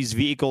see how these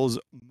vehicles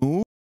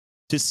move,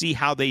 to see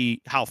how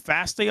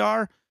fast they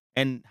are,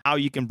 and how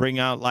you can bring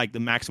out like the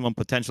maximum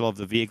potential of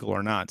the vehicle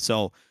or not.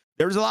 So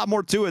there's a lot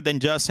more to it than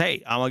just,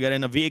 hey, I'm gonna get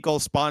in a vehicle,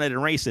 spawn it,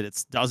 and race it.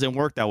 It doesn't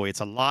work that way.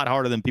 It's a lot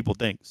harder than people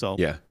think. So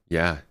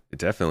yeah, it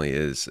definitely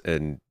is.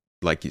 And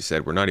like you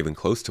said, we're not even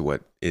close to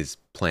what is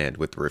planned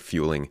with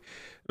refueling.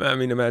 I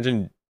mean,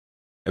 imagine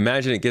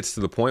it gets to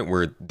the point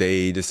where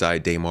they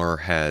decide Daymar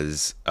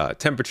has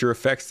temperature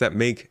effects that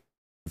make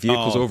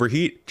vehicles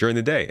overheat during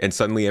the day, and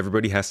suddenly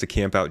everybody has to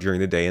camp out during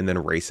the day and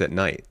then race at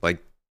night.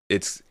 Like,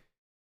 it's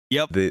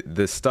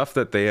the stuff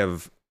that they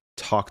have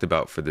talked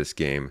about for this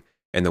game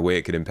and the way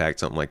it could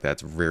impact something like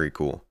that's very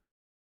cool.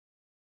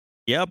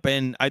 Yep,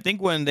 and I think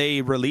when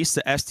they released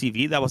the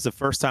STV, that was the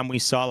first time we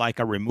saw like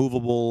a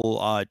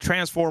removable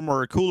transformer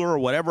or cooler or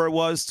whatever it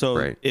was. So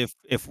Right.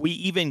 if we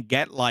even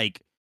get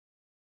like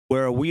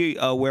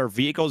where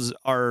vehicles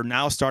are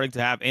now starting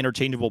to have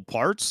interchangeable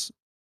parts,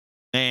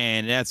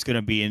 man, that's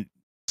gonna be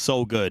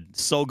so good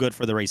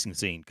for the racing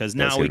scene, because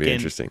That's now gonna we be can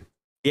interesting.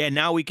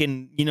 now we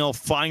can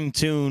fine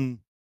tune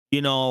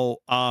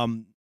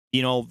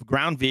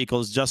ground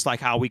vehicles just like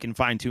how we can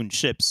fine tune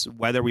ships,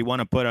 whether we want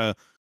to put a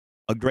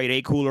grade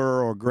A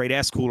cooler or grade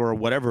S cooler or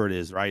whatever it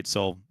is, right?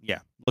 So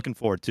yeah, looking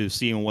forward to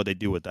seeing what they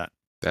do with that.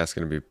 That's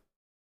gonna be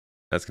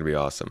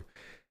awesome.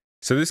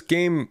 So this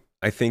game,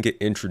 I think it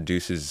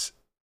introduces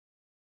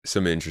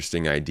some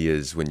interesting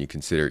ideas when you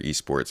consider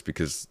esports,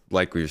 because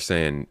like we were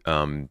saying,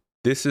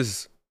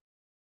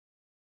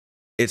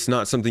 it's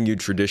not something you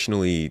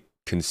traditionally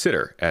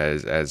consider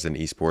as an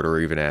esport, or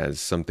even as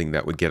something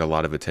that would get a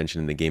lot of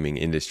attention in the gaming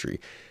industry.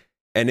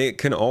 And it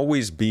can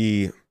always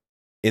be,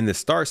 in the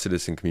Star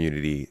Citizen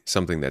community,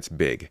 something that's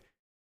big.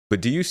 But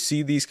do you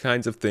see these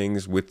kinds of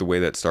things with the way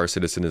that Star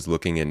Citizen is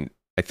looking? And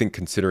I think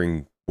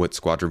considering what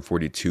Squadron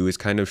 42 is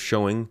kind of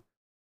showing,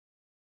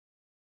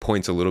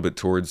 points a little bit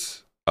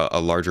towards a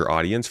larger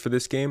audience for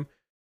this game.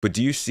 But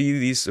do you see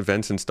these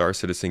events in Star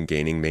Citizen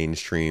gaining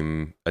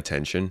mainstream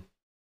attention?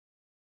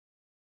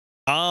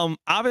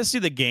 Obviously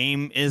the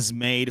game is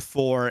made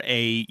for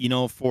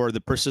for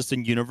the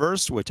persistent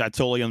universe, which I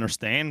totally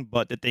understand.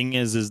 But the thing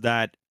is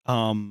that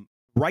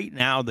right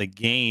now the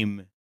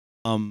game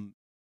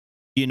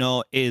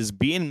is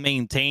being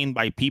maintained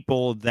by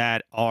people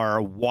that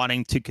are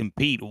wanting to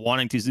compete,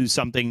 wanting to do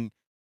something,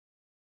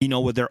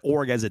 with their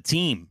org as a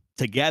team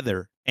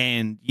together.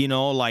 And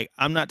like,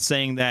 I'm not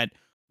saying that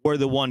we're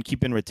the one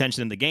keeping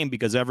retention in the game,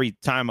 because every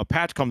time a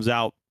patch comes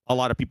out, a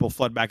lot of people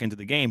flood back into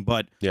the game.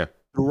 But Yeah.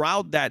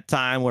 throughout that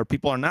time where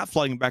people are not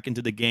flooding back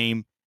into the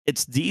game,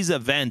 it's these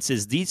events,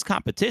 is these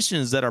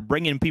competitions that are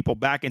bringing people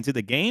back into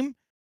the game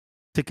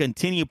to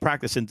continue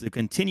practicing, to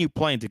continue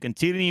playing, to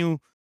continue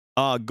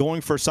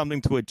going for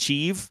something to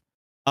achieve,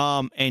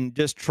 and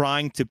just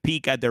trying to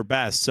peak at their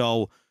best.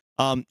 So,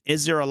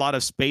 is there a lot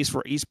of space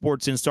for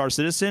esports in Star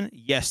Citizen?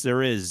 Yes,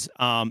 there is.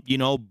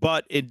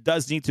 But it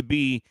does need to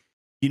be,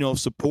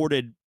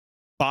 supported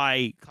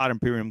by COD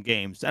Imperium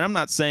Games. And I'm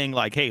not saying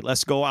like, hey,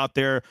 let's go out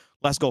there,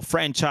 let's go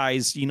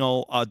franchise,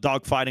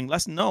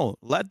 dogfighting.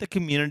 Let the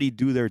community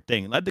do their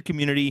thing. Let the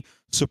community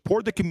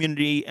support the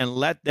community and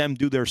let them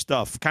do their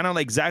stuff. Kind of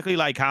like exactly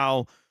like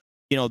how,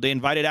 they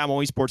invited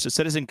Ammo Esports to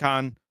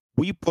CitizenCon.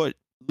 We put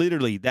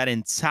literally that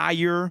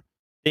entire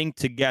thing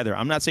together.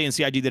 I'm not saying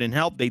CIG didn't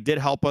help. They did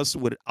help us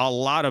with a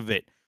lot of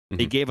it.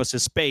 They gave us a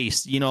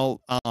space,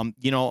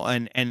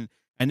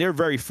 and they're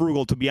very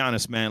frugal, to be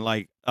honest, man.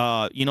 Like,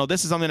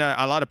 this is something that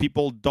a lot of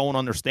people don't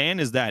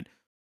understand, is that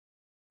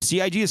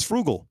CIG is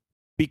frugal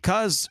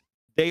because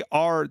they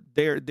watch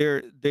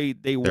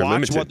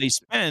limited. what they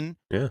spend.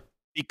 Yeah.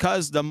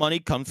 Because the money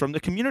comes from the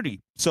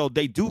community. So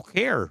they do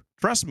care.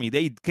 Trust me,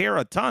 they care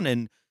a ton.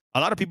 And a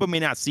lot of people may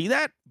not see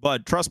that,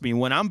 but trust me,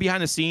 when I'm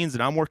behind the scenes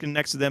and I'm working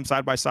next to them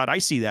side by side, I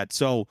see that.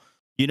 So,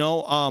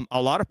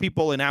 a lot of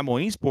people in Ammo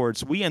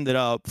Esports, we ended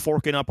up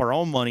forking up our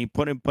own money,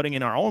 putting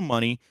in our own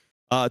money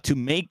to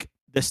make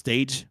the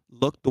stage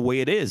look the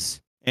way it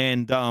is.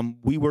 And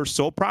we were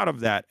so proud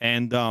of that.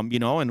 And,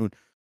 and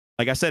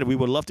like I said, we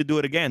would love to do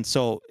it again.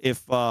 So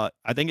I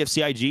think if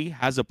CIG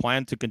has a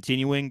plan to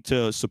continuing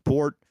to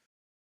support,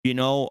 the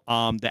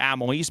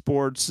Ammo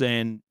Esports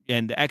and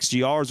the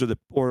XGRs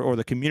or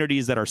the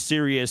communities that are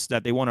serious,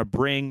 that they want to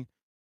bring,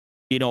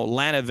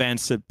 LAN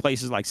events to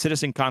places like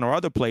CitizenCon or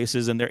other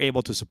places, and they're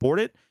able to support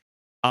it.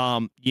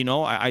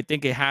 I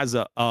think it has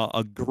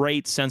a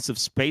great sense of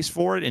space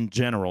for it in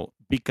general,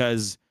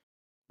 because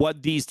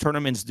what these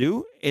tournaments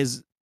do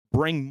is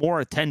bring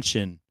more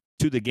attention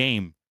to the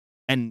game.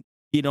 And,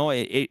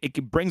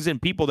 it brings in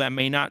people that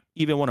may not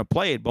even want to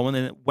play it. But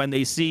when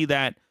they see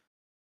that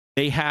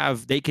they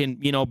can,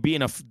 be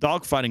in a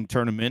dogfighting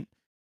tournament,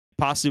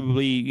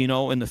 possibly,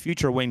 in the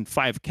future win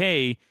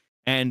 5K,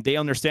 and they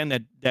understand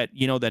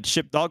that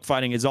ship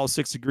dogfighting is all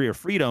 6th degree of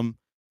freedom,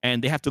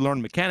 and they have to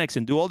learn mechanics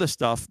and do all this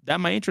stuff, that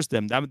might interest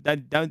them.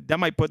 That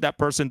might put that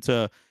person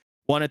to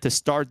wanted to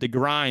start the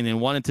grind and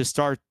wanted to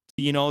start,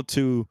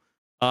 to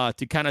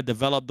kind of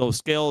develop those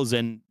skills.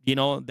 And,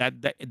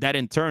 that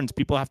in turns,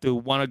 people have to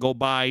want to go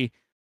buy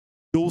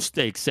dual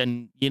sticks,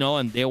 and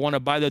and they want to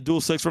buy the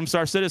dual sticks from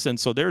Star Citizen.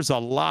 So there's a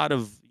lot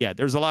of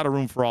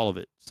room for all of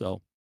it.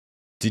 So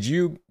did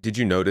you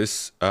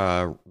notice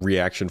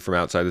reaction from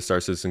outside the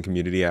Star Citizen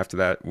community after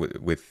that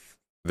with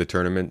the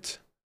tournament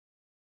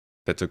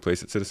that took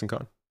place at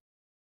CitizenCon?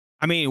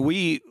 I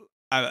mean,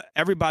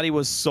 everybody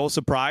was so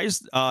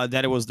surprised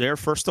that it was there,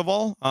 first of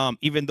all,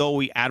 even though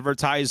we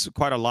advertise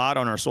quite a lot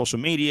on our social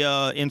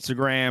media,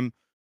 Instagram.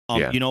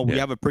 We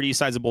have a pretty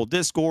sizable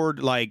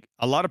Discord. Like,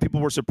 a lot of people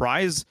were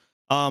surprised.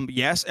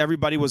 Yes,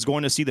 everybody was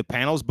going to see the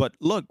panels, but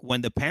look,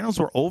 when the panels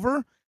were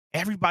over,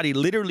 everybody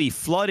literally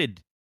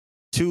flooded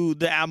to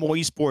the Ammo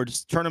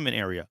Esports tournament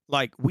area.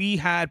 Like, we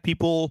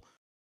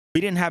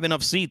didn't have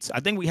enough seats.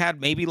 I think we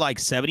had maybe like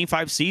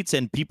 75 seats,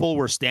 and people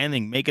were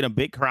standing, making a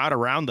big crowd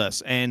around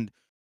us. And,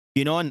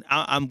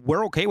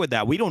 we're okay with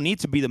that. We don't need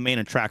to be the main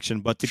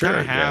attraction, but to kind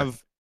of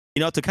have,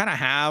 to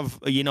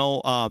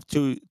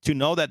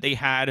know that they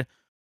had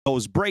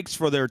those breaks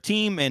for their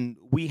team, and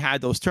we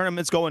had those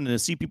tournaments going, and to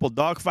see people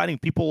dogfighting,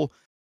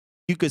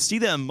 you could see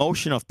the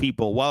emotion of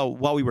people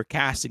while we were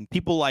casting.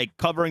 People like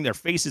covering their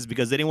faces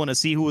because they didn't want to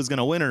see who was going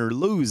to win or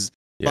lose.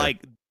 Yeah.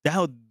 Like,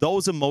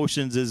 those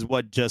emotions is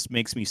what just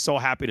makes me so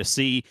happy to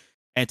see,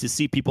 and to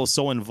see people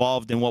so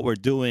involved in what we're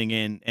doing.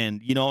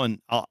 And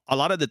a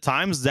lot of the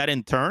times that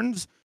in turn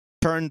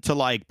to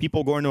like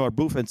people going to our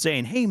booth and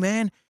saying, "Hey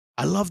man,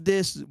 I love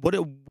this. What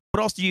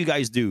else do you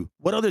guys do?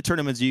 What other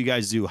tournaments do you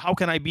guys do? How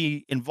can I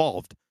be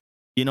involved?"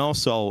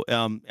 So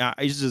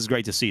it's just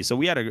great to see. So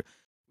we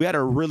had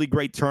a really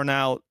great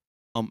turnout,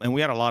 and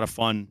we had a lot of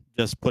fun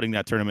just putting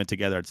that tournament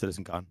together at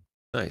CitizenCon.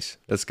 Nice,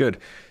 that's good.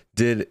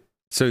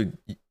 So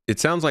it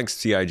sounds like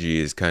CIG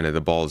is kind of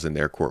the balls in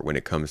their court when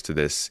it comes to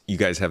this. You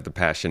guys have the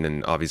passion,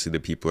 and obviously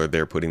the people are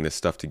there putting this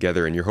stuff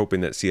together, and you're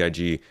hoping that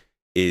CIG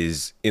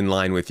is in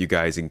line with you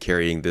guys in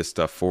carrying this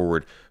stuff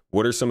forward.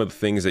 What are some of the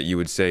things that you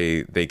would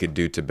say they could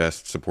do to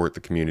best support the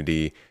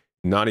community,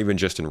 not even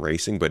just in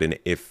racing, but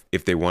if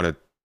they want to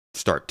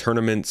start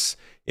tournaments,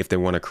 if they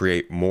want to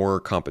create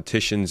more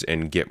competitions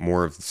and get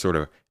more of sort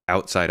of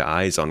outside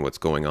eyes on what's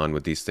going on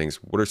with these things?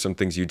 What are some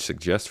things you'd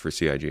suggest for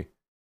CIG?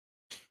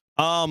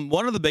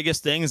 One of the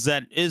biggest things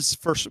that is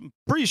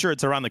pretty sure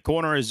it's around the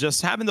corner is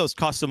just having those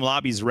custom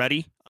lobbies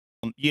ready.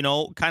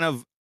 Kind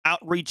of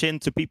outreach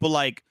into people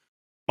like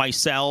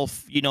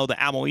myself, the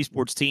Ammo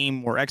Esports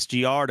team or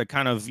XGR, to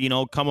kind of,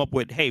 come up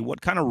with, hey,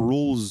 what kind of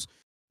rules,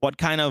 what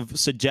kind of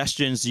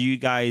suggestions do you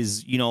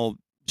guys,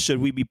 should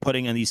we be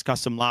putting in these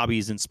custom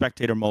lobbies in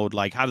spectator mode?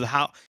 Like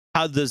how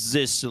does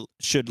this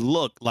should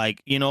look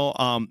like? It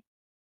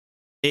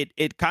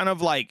kind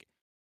of like,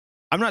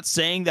 I'm not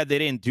saying that they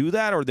didn't do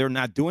that or they're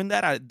not doing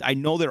that. I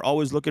know they're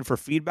always looking for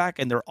feedback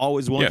and they're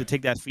always willing to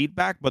take that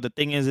feedback. But the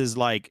thing is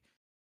like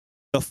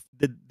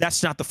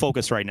that's not the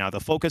focus right now.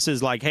 The focus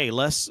is like, hey,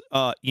 let's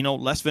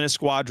finish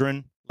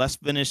Squadron, let's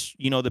finish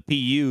the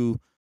PU,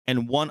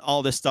 and once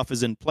all this stuff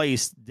is in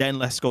place, then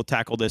let's go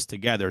tackle this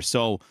together.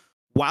 So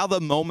while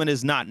the moment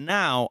is not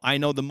now, I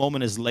know the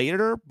moment is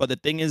later. But the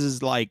thing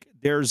is like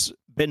there's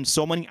been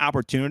so many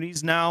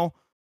opportunities now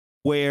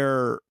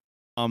where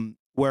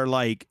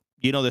like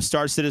the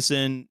Star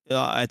Citizen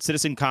at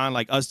Citizen Con,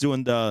 like us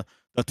doing the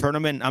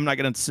tournament. I'm not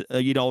gonna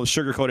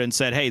sugarcoat it and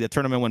said, hey, the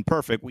tournament went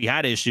perfect. We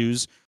had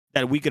issues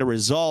that we could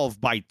resolve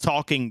by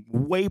talking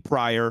way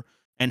prior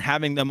and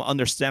having them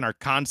understand our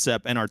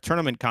concept and our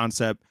tournament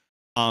concept,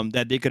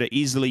 that they could have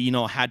easily,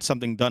 had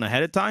something done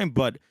ahead of time.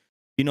 But,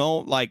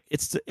 like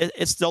it's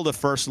still the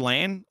first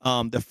LAN,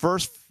 the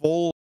first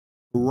full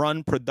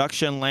run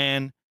production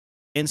LAN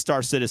in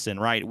Star Citizen,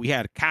 right? We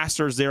had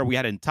casters there. We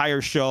had an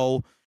entire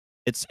show.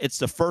 It's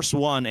the first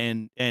one.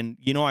 And,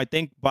 I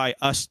think by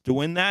us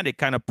doing that, it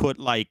kind of put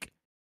like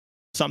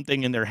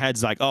something in their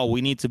heads like, oh,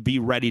 we need to be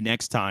ready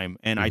next time.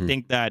 And I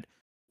think that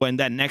when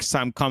that next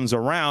time comes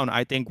around,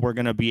 I think we're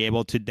going to be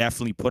able to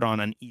definitely put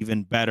on an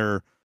even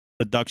better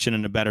production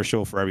and a better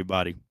show for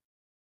everybody.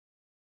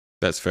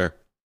 That's fair.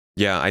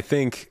 Yeah, I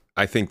think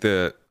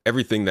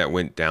everything that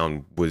went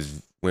down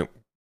went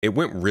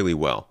really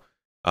well.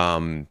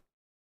 The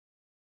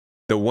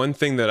one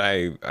thing that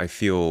I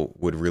feel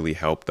would really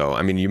help, though,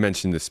 I mean, you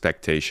mentioned the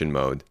spectation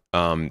mode,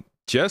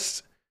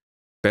 just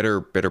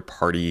better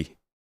party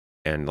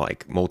and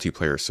like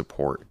multiplayer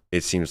support,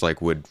 it seems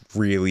like would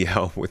really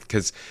help with,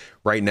 because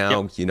right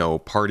now,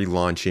 party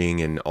launching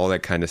and all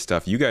that kind of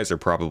stuff, you guys are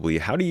probably,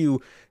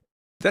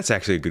 that's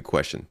actually a good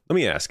question. Let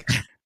me ask.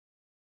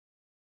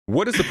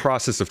 What is the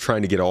process of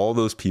trying to get all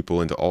those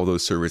people into all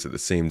those servers at the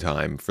same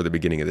time for the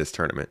beginning of this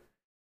tournament?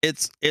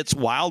 It's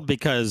wild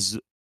because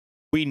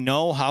we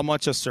know how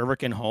much a server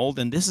can hold,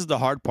 and this is the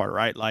hard part,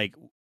 right? Like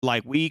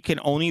we can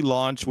only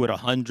launch with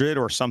 100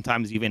 or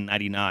sometimes even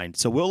 99.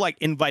 So we'll like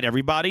invite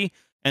everybody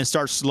and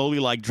start slowly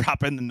like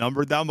dropping the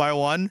number down by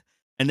one.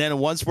 And then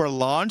once we're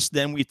launched,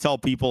 then we tell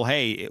people,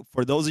 hey,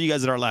 for those of you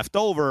guys that are left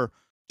over,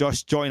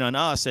 just join on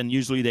us. And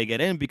usually they get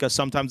in because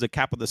sometimes the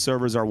cap of the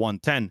servers are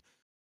 110.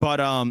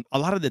 But a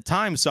lot of the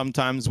time,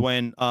 sometimes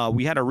when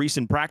we had a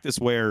recent practice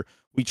where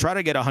we try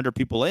to get 100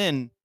 people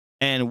in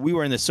and we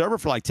were in the server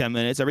for like 10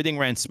 minutes, everything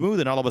ran smooth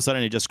and all of a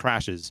sudden it just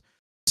crashes.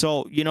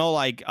 So,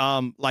 like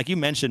you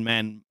mentioned,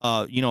 man,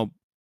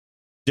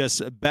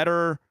 just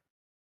better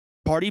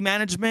party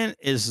management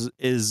is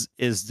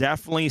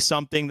definitely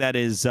something that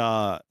is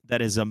a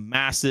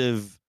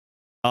massive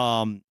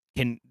can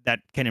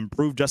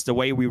improve just the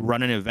way we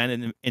run an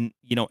event in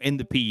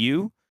the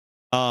PU,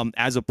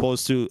 as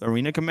opposed to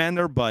Arena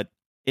Commander. But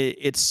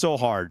it's so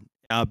hard,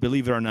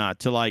 believe it or not,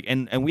 to like,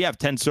 and we have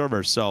 10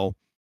 servers. So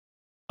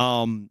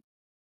like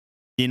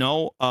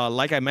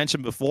I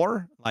mentioned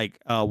before, like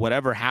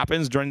whatever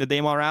happens during the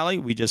Daemon rally,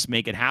 we just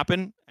make it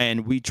happen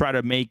and we try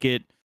to make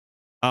it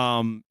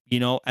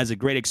as a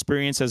great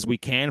experience as we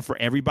can for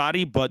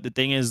everybody. But the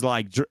thing is,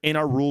 like, in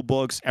our rule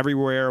books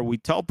everywhere, we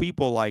tell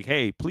people like,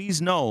 hey,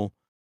 please know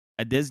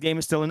that this game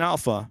is still in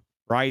alpha,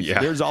 right? Yeah.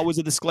 There's always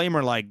a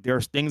disclaimer, like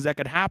there's things that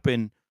could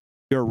happen.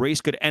 Your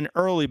race could end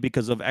early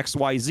because of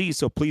XYZ.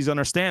 So please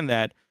understand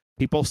that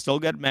people still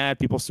get mad,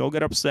 people still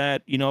get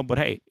upset, but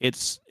hey,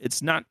 it's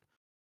not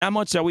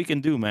much that we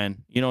can do,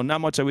 man.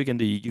 Not much that we can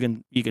do.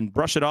 You can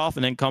brush it off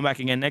and then come back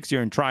again next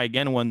year and try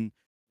again when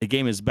the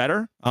game is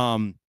better.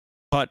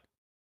 But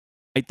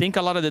I think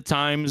a lot of the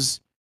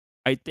times,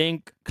 I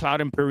think Cloud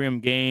Imperium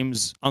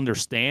Games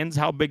understands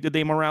how big the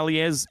Daemon Rally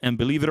is. And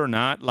believe it or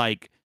not,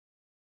 like,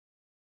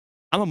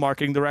 I'm a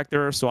marketing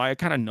director, so I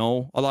kind of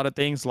know a lot of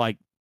things. Like,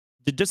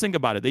 just think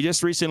about it. They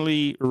just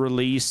recently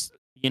released,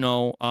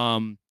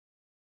 vehicle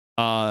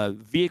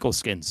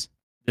skins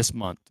this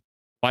month.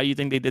 Why do you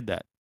think they did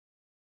that?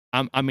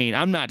 I mean,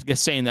 I'm not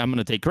just saying that I'm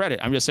going to take credit.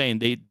 I'm just saying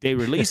they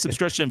released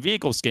subscription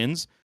vehicle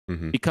skins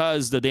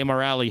because the Daemon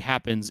Rally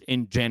happens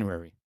in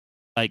January.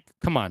 Like,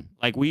 come on.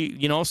 Like,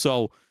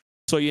 so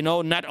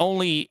not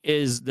only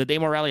is the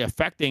Daemon Rally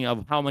affecting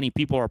of how many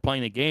people are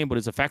playing the game, but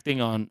it's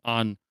affecting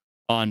on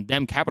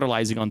them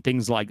capitalizing on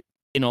things like,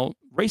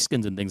 race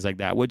skins and things like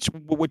that, which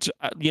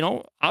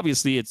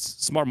obviously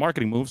it's smart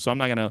marketing move. So I'm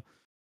not going to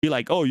be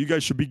like, oh, you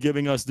guys should be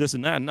giving us this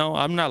and that. No,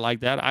 I'm not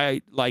like that.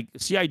 I like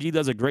CIG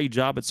does a great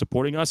job at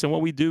supporting us and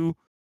what we do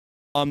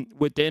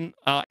within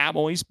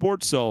Atmo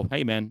Esports. So,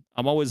 hey, man,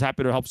 I'm always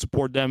happy to help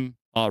support them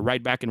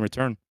right back in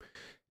return.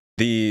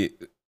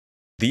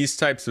 These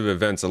types of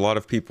events, a lot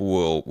of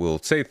people will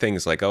say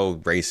things like, oh,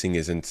 racing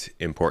isn't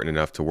important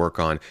enough to work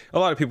on. A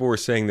lot of people were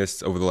saying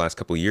this over the last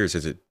couple of years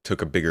as it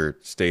took a bigger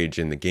stage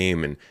in the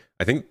game. And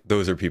I think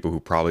those are people who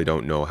probably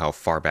don't know how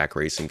far back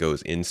racing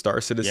goes in Star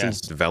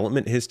Citizen's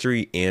development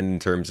history and in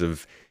terms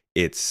of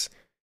its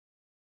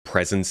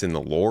presence in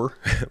the lore.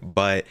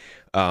 But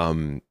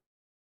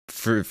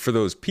for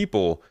those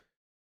people,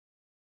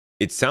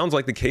 it sounds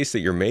like the case that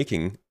you're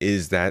making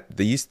is that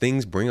these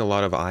things bring a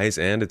lot of eyes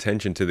and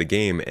attention to the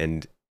game,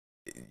 and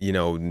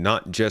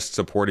not just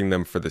supporting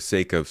them for the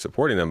sake of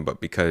supporting them,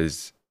 but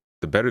because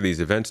the better these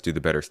events do,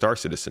 the better Star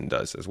Citizen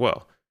does as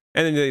well.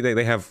 And then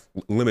they have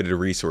limited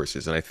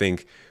resources, and I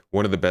think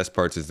one of the best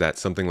parts is that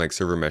something like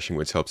server meshing,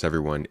 which helps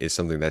everyone, is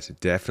something that's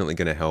definitely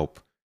going to help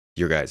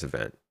your guys'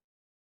 event.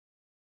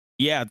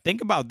 Yeah,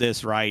 think about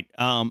this, right?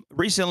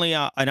 Recently,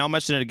 and I'll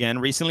mention it again.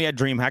 Recently at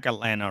DreamHack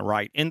Atlanta,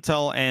 right?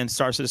 Intel and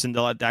Star Citizen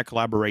did that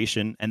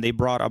collaboration, and they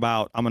brought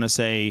about, I'm gonna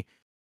say,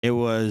 it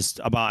was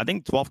about, I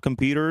think, 12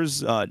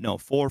 computers. No,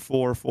 four.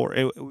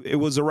 It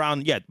was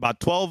around, yeah, about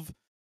 12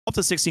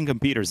 to 16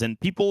 computers, and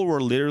people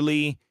were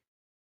literally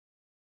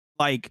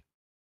like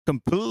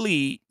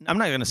completely, I'm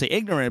not gonna say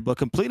ignorant, but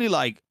completely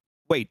like,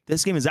 wait,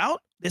 this game is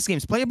out? This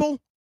game's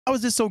playable? How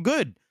is this so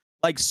good?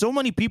 Like, so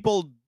many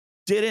people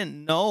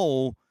didn't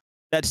know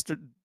that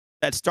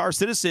Star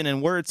Citizen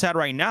and where it's at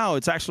right now,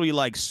 it's actually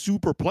like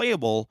super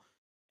playable.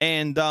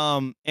 And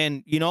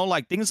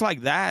like things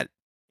like that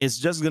is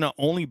just gonna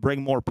only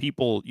bring more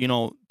people,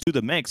 to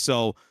the mix.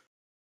 So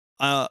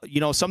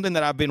something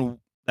that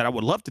I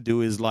would love to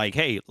do is like,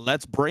 hey,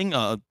 let's bring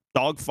a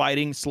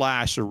dogfighting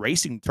slash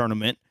racing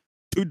tournament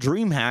to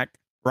DreamHack,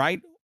 right?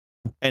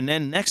 And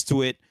then next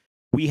to it,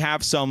 we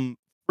have some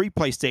free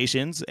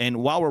PlayStations.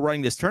 And while we're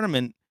running this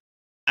tournament,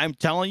 I'm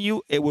telling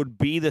you, it would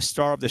be the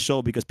star of the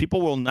show, because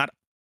people will not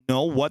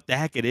know what the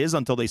heck it is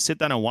until they sit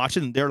down and watch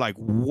it. And they're like,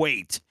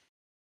 wait,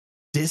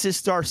 this is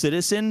Star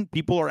Citizen?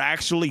 People are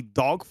actually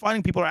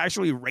dogfighting? People are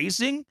actually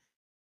racing?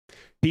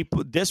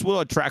 This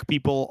will attract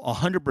people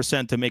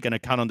 100% to make an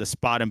account on the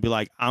spot and be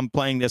like, I'm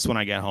playing this when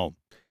I get home.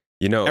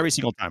 Every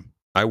single time.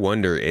 I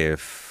wonder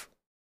if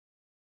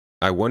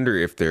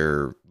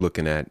they're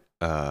looking at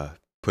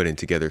putting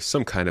together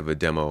some kind of a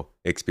demo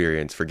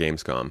experience for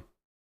Gamescom.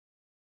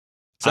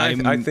 So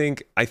I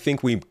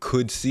think we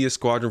could see a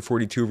Squadron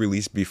 42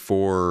 release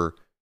before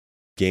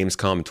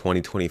Gamescom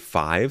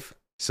 2025.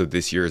 So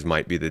this year's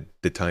might be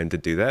the time to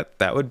do that.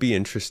 That would be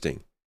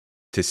interesting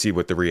to see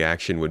what the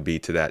reaction would be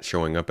to that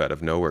showing up out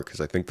of nowhere. Because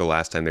I think the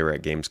last time they were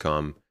at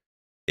Gamescom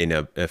in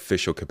an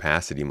official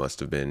capacity must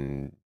have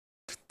been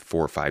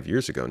 4 or 5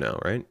 years ago now,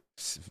 right?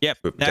 Yep,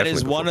 that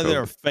is one of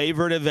their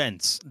favorite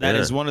events. That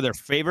is one of their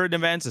favorite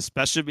events,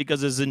 especially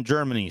because it's in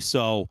Germany.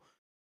 So,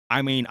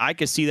 I mean, I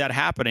could see that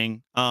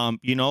happening.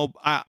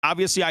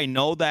 Obviously, I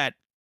know that,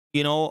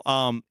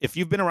 if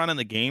you've been around in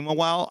the game a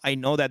while, I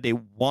know that they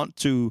want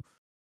to,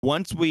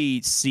 once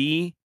we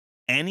see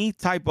any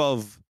type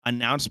of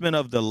announcement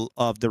of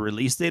the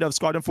release date of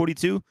Squadron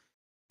 42,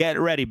 get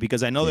ready,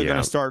 because I know they're going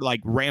to start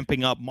like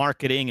ramping up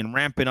marketing and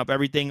ramping up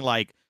everything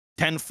like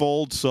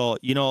tenfold. So,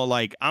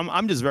 like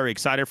I'm just very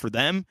excited for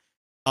them.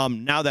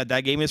 Now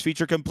that game is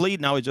feature complete,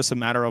 now it's just a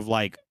matter of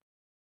like,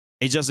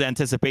 it's just the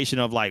anticipation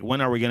of like,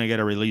 when are we going to get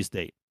a release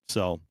date?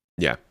 So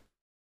yeah,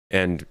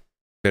 and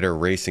better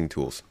racing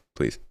tools,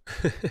 please.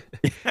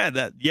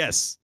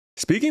 Yes.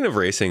 Speaking of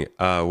racing,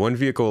 one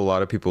vehicle a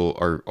lot of people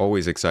are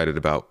always excited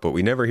about, but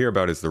we never hear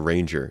about, is the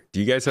Ranger. Do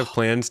you guys have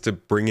plans to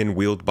bring in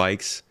wheeled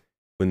bikes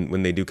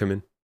when they do come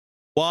in?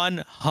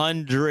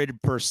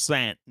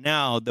 100%.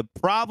 Now, the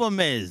problem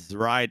is,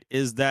 right,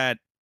 is that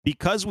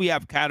because we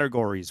have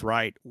categories,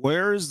 right,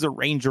 where's the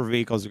Ranger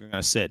vehicles going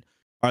to sit?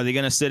 Are they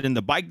going to sit in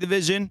the bike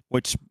division?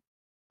 Which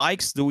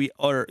bikes do we,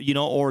 or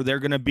they're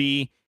going to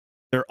be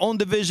their own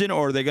division,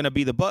 or they're going to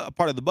be the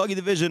part of the buggy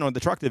division or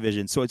the truck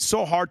division? So it's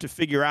so hard to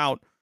figure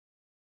out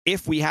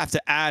if we have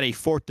to add a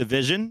fourth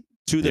division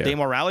to the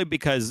Daymar Rally,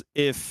 because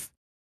if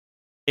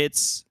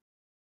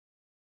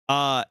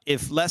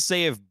let's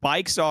say if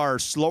bikes are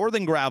slower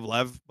than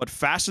Gravlev but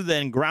faster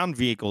than ground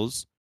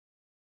vehicles,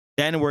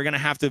 then we're going to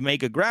have to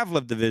make a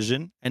Gravlev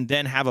division and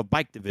then have a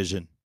bike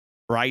division,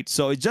 right?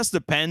 So it just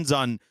depends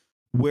on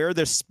where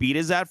the speed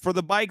is at for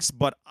the bikes,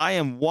 but I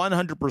am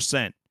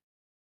 100%.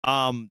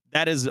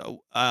 That is,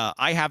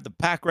 I have the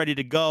pack ready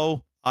to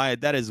go.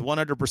 That is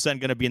 100%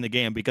 going to be in the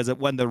game, because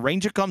when the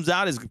Ranger comes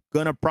out, is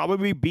going to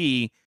probably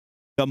be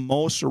the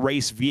most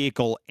race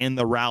vehicle in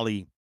the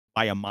rally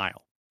by a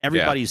mile.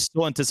 Everybody's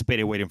still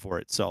anticipating waiting for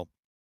it. So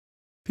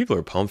people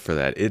are pumped for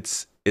that.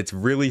 It's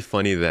really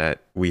funny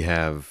that we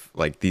have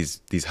like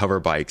these hover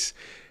bikes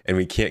and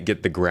we can't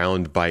get the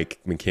ground bike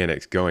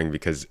mechanics going,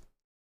 because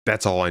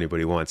that's all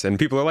anybody wants. And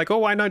people are like, oh,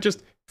 why not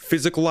just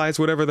physicalize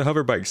whatever the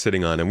hover bike's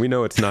sitting on? And we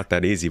know it's not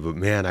that easy, but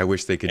man, I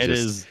wish they could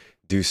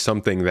do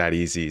something that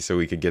easy so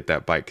we could get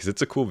that bike, because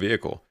it's a cool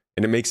vehicle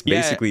and it makes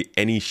basically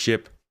any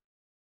ship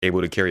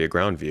able to carry a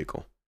ground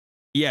vehicle.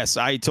 Yes,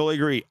 I totally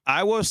agree.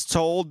 I was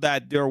told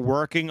that they're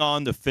working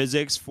on the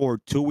physics for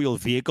two-wheel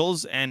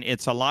vehicles, and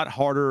it's a lot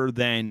harder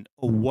than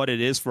what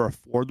it is for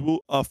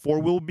a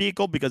four-wheel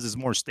vehicle, because it's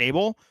more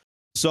stable.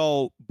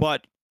 So,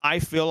 but I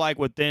feel like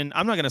within,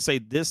 I'm not going to say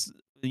this,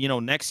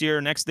 next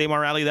year, next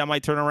Daymar Rally, that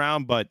might turn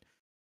around, but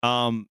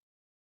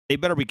they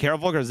better be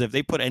careful, because if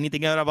they put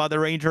anything out about the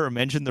Ranger or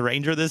mention the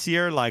Ranger this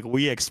year, like,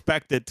 we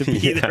expect it to be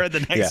Yeah, there at the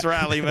next yeah.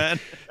 rally, man.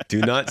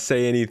 Do not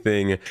say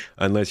anything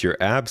unless you're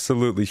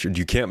absolutely sure.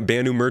 You can't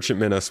Banu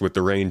Merchantman us with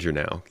the Ranger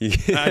now.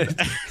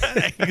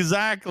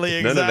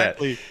 Exactly, None of that.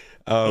 exactly.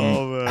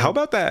 Oh, man. How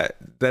about that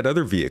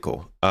other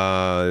vehicle?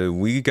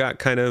 We got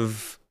kind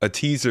of a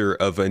teaser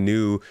of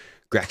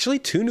actually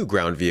two new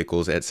ground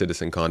vehicles at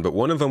CitizenCon, but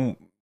one of them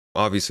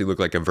obviously looked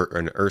like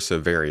an Ursa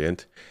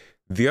variant.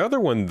 The other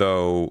one,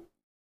 though,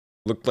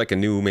 looked like a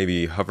new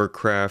maybe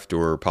hovercraft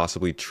or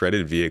possibly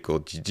treaded vehicle.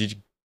 Did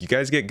you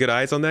guys get good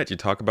eyes on that? Did you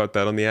talk about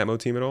that on the Atmo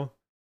team at all?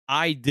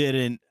 I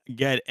didn't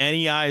get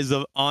any eyes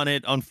on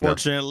it,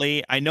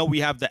 unfortunately. No. I know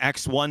we have the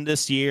X1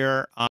 this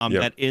year, Yep.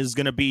 that is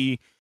going to be,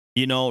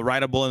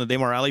 rideable in the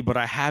Demo Rally, but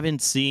I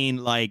haven't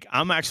seen, like,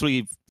 I'm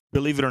actually,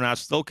 believe it or not,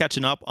 still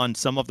catching up on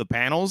some of the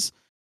panels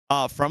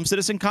from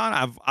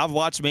CitizenCon. I've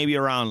watched maybe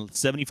around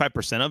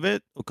 75% of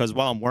it, because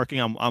while I'm working,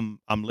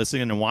 I'm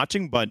listening and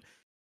watching, but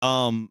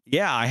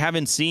yeah, I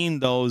haven't seen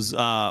those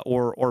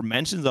or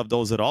mentions of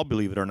those at all,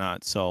 believe it or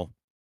not. So,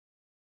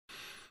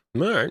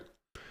 all right.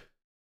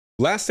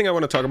 Last thing I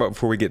want to talk about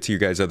before we get to you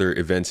guys' other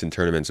events and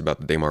tournaments about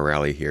the Daymar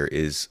Rally here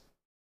is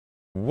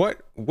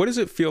what does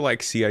it feel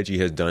like CIG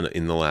has done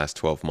in the last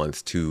 12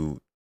 months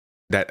to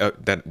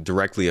that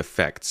directly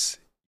affects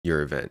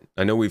your event?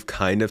 I know we've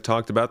kind of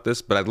talked about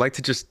this, but I'd like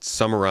to just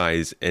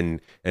summarize and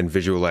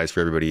visualize for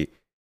everybody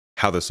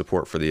how the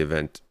support for the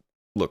event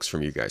looks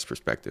from you guys'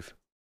 perspective.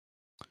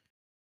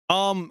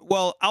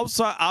 Well,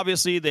 outside,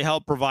 obviously, they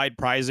help provide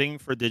pricing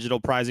for digital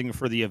pricing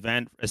for the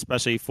event,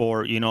 especially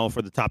for,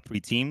 for the top 3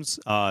 teams.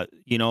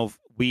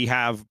 We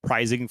have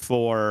pricing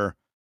for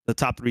the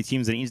top 3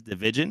 teams in each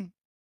division.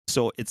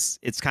 So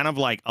it's kind of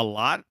like a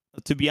lot,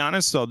 to be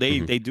honest. So they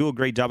do a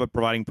great job of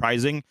providing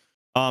pricing.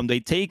 They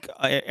take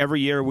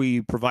every year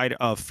we provide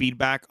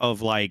feedback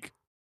of like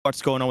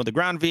what's going on with the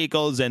ground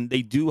vehicles, and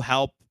they do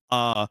help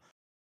try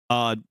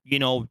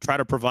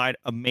to provide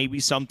maybe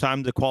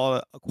sometimes a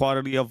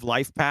quality of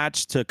life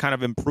patch to kind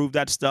of improve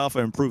that stuff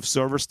or improve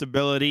server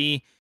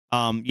stability,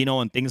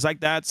 and things like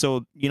that.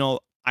 So,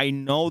 I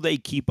know they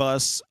keep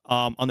us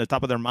on the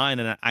top of their mind,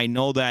 and I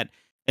know that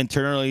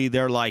internally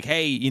they're like,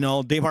 hey,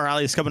 Daymar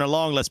Rally is coming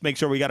along. Let's make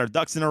sure we got our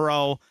ducks in a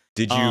row.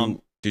 Did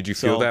you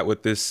feel that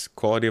with this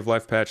quality of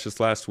life patch this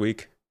last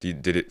week?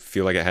 Did it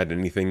feel like it had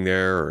anything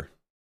there? Or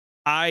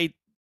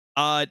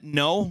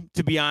no,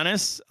 to be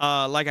honest.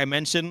 Like I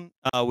mentioned,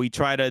 we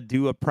try to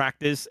do a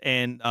practice,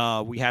 and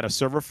we had a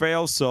server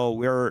fail. So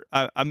we're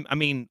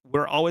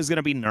always going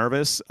to be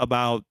nervous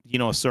about,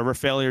 a server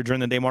failure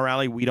during the Daymar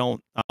Rally. We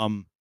don't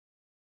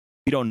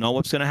know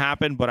what's going to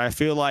happen, but I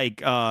feel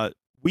like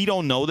we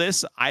don't know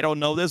this. I don't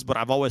know this, but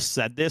I've always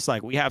said this.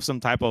 Like, we have some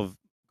type of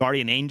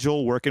guardian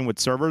angel working with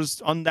servers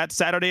on that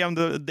Saturday on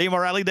the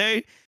Daymar Rally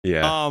day.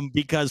 Yeah.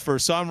 Because for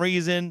some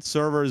reason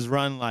servers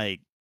run like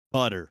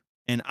butter.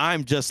 And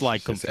I'm just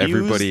like confused.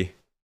 Everybody,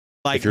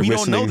 like, we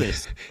don't know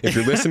this. If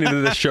you're listening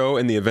to this show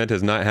and the event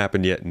has not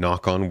happened yet,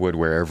 knock on wood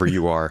wherever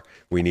you are.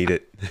 We need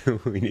it.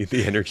 We need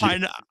the energy.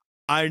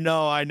 I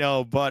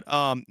know. But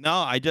no,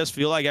 I just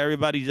feel like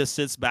everybody just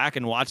sits back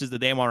and watches the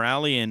Daymar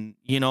Rally, and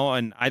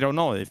and I don't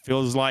know. It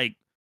feels like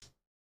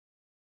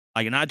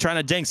not trying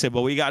to jinx it,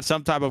 but we got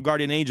some type of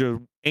guardian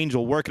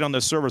angel working on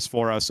the servers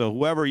for us. So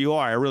whoever you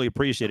are, I really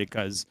appreciate it,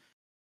 because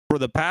for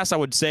the past, I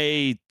would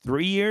say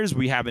 3 years,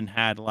 we haven't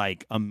had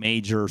like a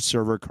major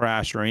server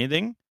crash or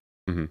anything.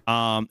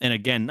 And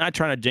again, not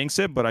trying to jinx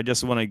it, but I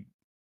just want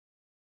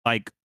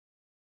to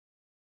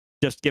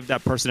just give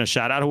that person a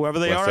shout out, whoever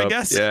they are, I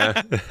guess.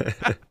 Yeah.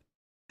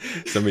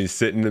 Somebody's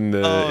sitting in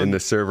the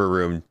server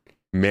room,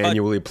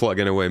 manually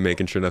plugging away,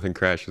 making sure nothing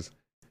crashes.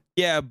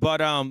 Yeah,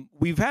 but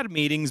we've had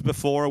meetings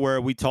before where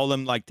we told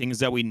them like things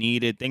that we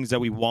needed, things that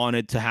we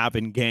wanted to have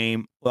in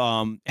game.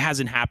 It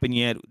hasn't happened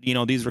yet.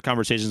 These were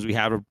conversations we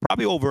had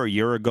probably over a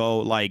year ago,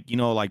 like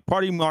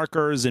party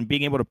markers and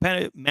being able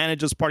to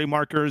manage those party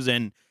markers,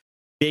 and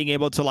being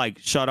able to like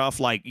shut off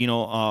what do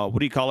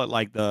you call it,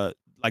 like the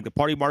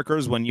party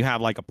markers when you have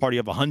like a party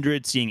of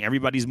 100, seeing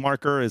everybody's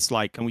marker. It's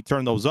like, can we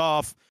turn those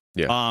off?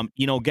 Yeah.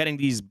 Getting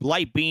these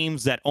light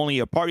beams that only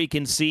a party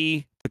can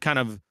see to kind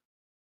of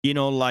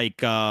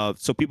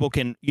so people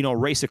can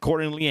race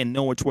accordingly and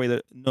know which way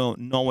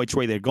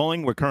they're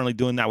going. We're currently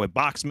doing that with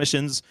box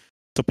missions,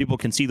 so people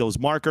can see those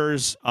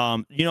markers.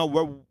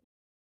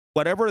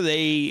 Whatever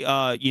they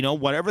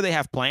whatever they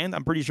have planned,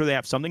 I'm pretty sure they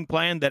have something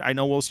planned that I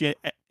know we'll see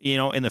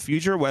in the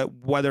future,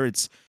 whether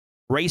it's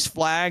race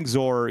flags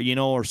or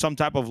or some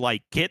type of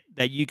like kit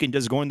that you can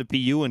just go into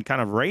PU and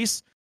kind of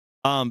race.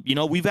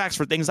 We've asked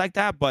for things like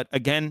that, but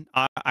again,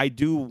 I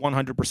do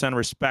 100%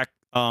 respect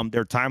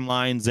their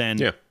timelines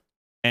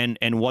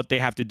and what they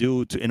have to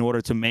do in order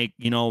to make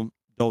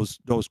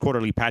those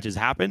quarterly patches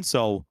happen.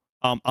 So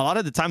a lot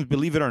of the times,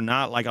 believe it or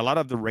not, like a lot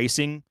of the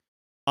racing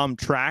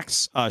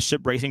tracks,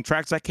 ship racing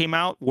tracks that came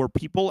out were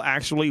people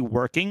actually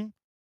working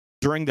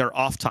during their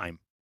off time.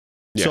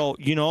 Yeah. So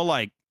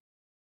like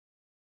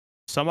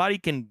somebody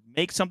can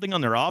make something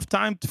on their off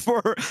time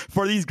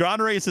for these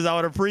ground races, I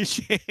would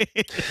appreciate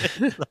it.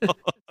 So,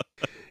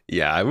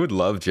 Yeah, I would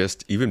love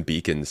just even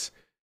beacons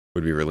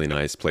would be really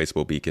nice,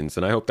 placeable beacons.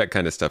 And I hope that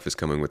kind of stuff is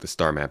coming with the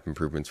star map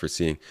improvements we're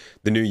seeing,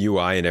 the new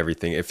UI and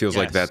everything. It feels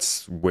like yes.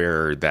 that's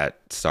where that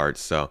starts.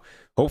 So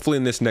hopefully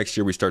in this next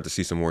year, we start to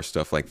see some more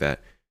stuff like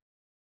that.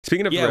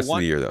 Speaking of the rest of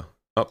the year, though.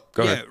 Oh,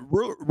 go ahead.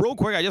 Real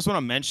quick, I just want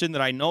to mention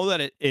that I know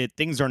that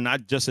things are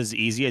not just as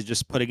easy as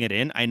just putting it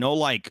in. I know,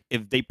 like,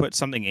 if they put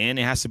something in,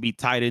 it has to be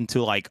tied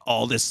into like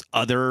all this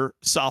other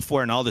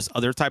software and all this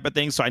other type of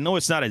thing. So I know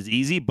it's not as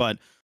easy, but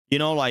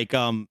like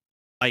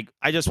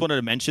I just wanted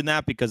to mention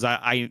that because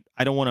I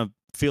don't want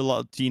to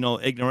feel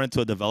ignorant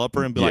to a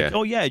developer and be like,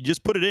 oh yeah,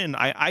 just put it in.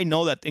 I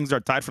know that things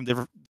are tied from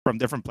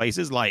different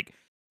places. Like,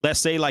 let's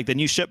say like the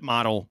new ship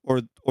model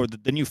or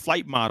the new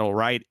flight model,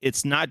 right?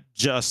 It's not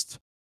just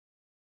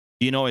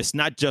it's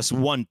not just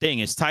one thing.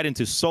 It's tied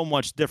into so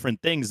much different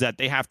things that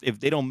they have to, if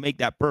they don't make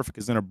that perfect,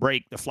 it's going to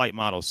break the flight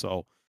model.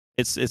 So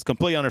it's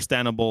completely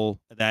understandable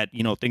that,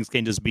 things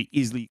can just be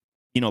easily,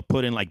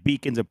 put in like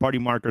beacons and party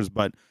markers.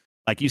 But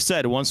like you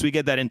said, once we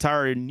get that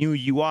entire new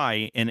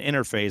UI and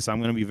interface, I'm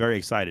going to be very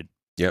excited.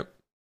 Yep.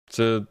 It's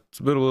a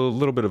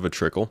little bit of a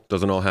trickle.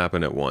 Doesn't all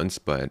happen at once,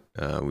 but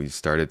we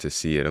started to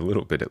see it a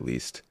little bit at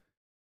least.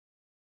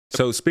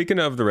 So speaking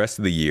of the rest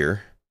of the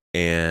year,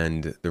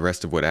 and the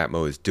rest of what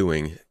Atmo is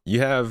doing, you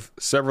have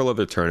several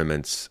other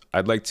tournaments.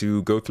 I'd like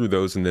to go through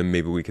those, and then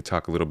maybe we could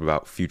talk a little bit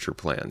about future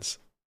plans.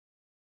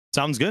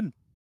 Sounds good.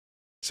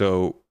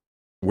 So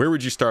where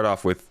would you start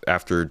off with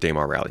after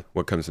Daymar Rally?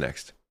 What comes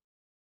next?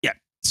 Yeah.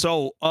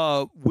 So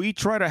we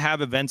try to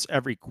have events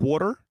every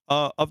quarter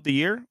of the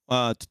year,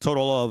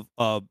 total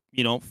of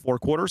 4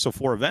 quarters, so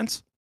 4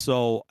 events.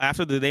 So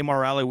after the Daymar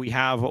Rally, we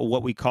have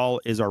what we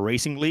call is our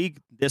racing league.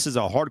 This is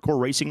a hardcore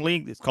racing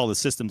league. It's called the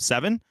System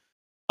 7.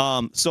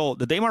 So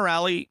the Daymar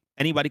Rally,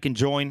 anybody can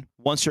join.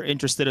 Once you're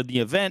interested in the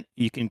event,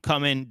 you can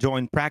come in,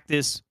 join,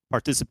 practice,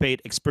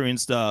 participate,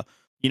 experience the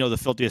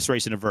filthiest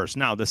race in the verse.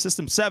 Now, the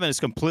System 7 is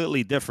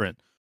completely different.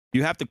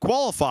 You have to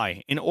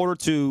qualify in order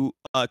to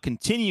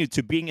continue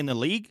to being in the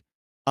league.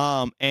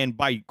 And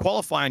by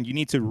qualifying, you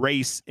need to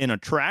race in a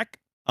track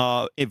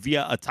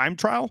via a time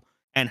trial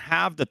and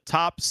have the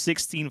top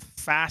 16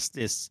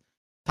 fastest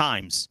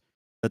times.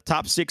 The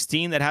top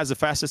 16 that has the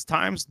fastest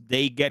times,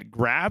 they get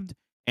grabbed.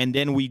 And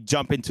then we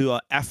jump into a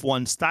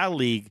F1 style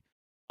league,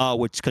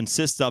 which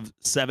consists of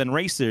 7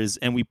 racers,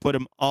 and we put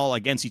them all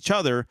against each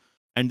other.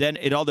 And then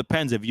it all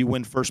depends. If you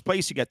win first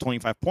place, you get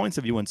 25 points.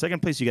 If you win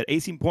second place, you get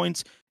 18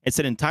 points. It's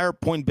an entire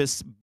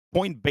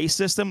point-based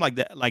system, like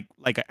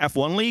a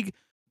F1 league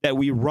that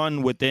we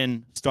run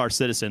within Star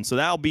Citizen. So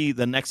that'll be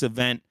the next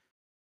event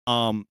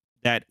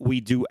that we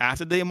do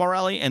after the Daymar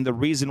Rally. And the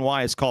reason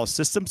why it's called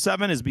System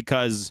 7 is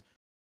because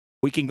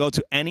we can go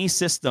to any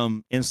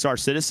system in Star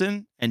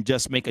Citizen and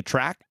just make a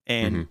track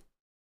and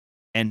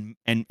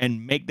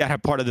make that a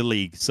part of the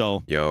league.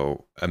 So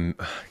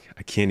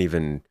I can't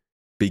even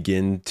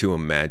begin to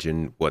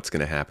imagine what's going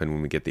to happen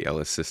when we get the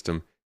Ellis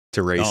system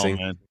to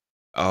racing.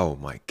 Oh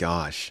my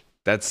gosh,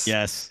 that's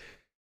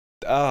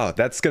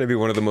that's going to be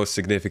one of the most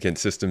significant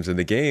systems in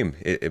the game.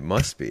 It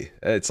must be.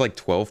 It's like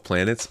 12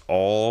 planets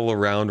all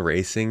around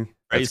racing.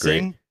 That's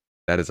great.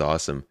 That is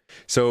awesome.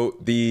 So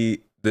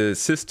the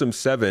System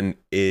 7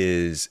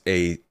 is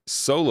a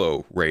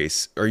solo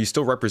race. Are you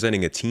still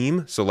representing a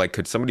team? So like,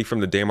 could somebody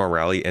from the Daymar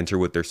Rally enter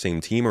with their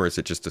same team, or is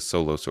it just a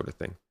solo sort of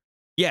thing?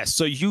 Yes,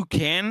 so you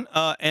can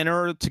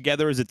enter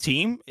together as a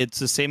team. It's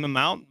the same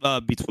amount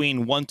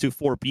between 1 to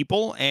 4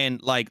 people.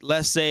 And like,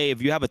 let's say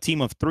if you have a team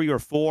of 3 or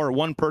 4,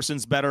 one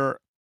person's better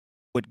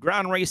with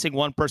ground racing,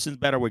 one person's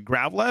better with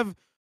Gravlev,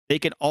 they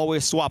can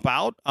always swap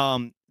out.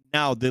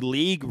 Now the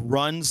league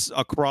runs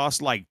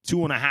across like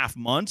 2.5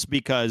 months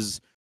because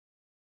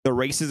the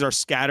races are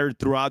scattered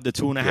throughout the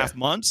 2.5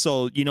 months.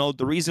 So,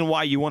 the reason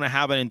why you want to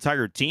have an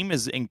entire team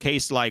is in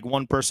case like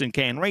one person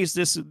can race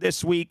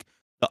this week,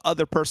 the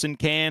other person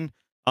can.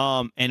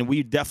 And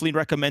we definitely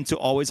recommend to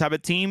always have a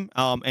team.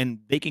 And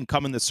they can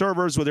come in the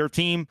servers with their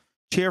team,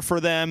 cheer for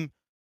them,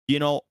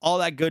 all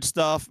that good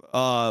stuff.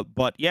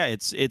 But yeah,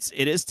 it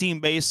is team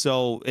based.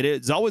 So it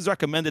is always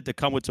recommended to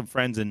come with some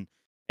friends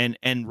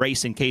and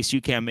race in case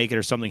you can't make it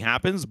or something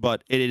happens.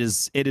 But it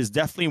is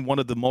definitely one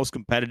of the most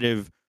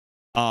competitive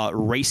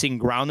racing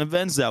ground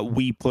events that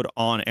we put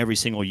on every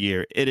single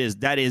year.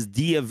 That is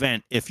the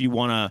event if you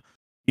want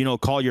to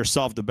call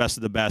yourself the best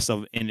of the best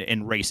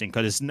in racing,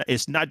 because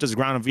it's not just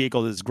ground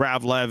vehicle, it's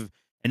Gravlev,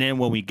 and then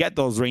when we get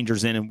those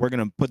Rangers in, and we're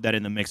going to put that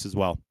in the mix as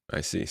well. I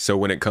see. So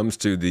when it comes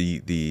to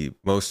the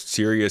most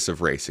serious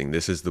of racing,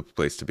 this is the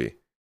place to be.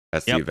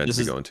 That's the event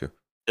to go into.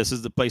 This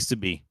is the place to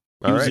be.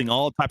 Using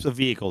all types of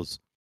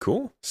vehicles.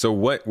 Cool. So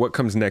what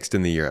comes next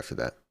in the year after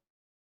that?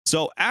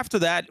 So after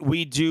that,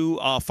 we do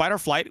Fight or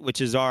Flight,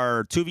 which is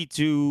our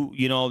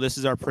 2v2. This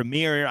is our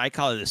premiere. I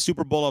call it the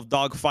Super Bowl of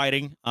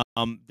dogfighting.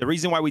 The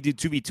reason why we do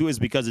 2v2 is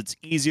because it's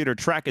easier to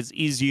track. It's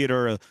easier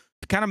to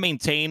kind of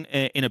maintain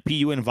in a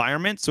PU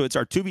environment. So it's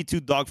our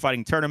 2v2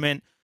 dogfighting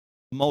tournament.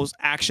 most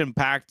action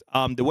packed.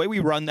 The way we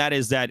run that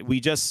is that we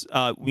just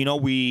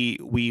we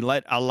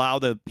allow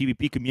the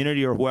PvP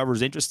community or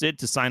whoever's interested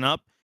to sign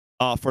up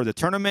for the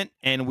tournament,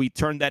 and we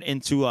turn that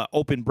into an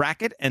open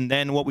bracket. And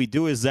then what we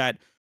do is that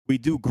we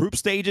do group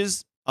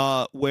stages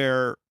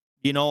where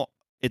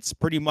it's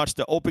pretty much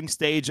the opening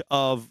stage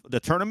of the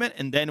tournament,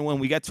 and then when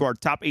we get to our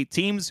top 8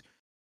 teams,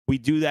 we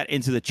do that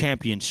into the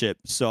championship.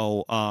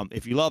 So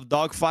if you love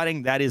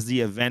dogfighting, that is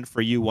the event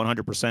for you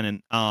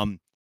 100%.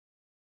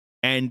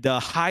 And the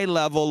high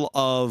level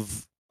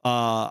of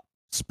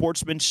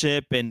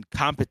sportsmanship and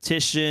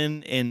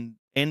competition in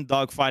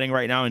dogfighting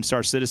right now in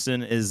Star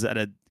Citizen is at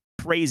a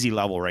crazy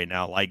level right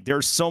now. Like,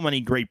 there's so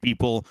many great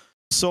people,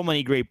 so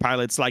many great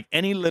pilots. Like,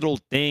 any little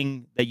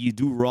thing that you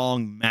do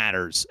wrong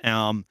matters.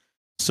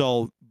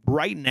 So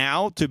right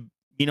now, to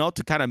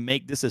kind of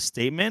make this a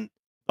statement,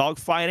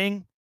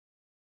 dogfighting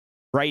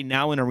right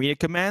now in Arena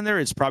Commander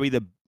is probably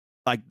the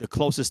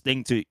closest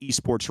thing to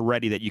esports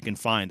ready that you can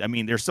find. I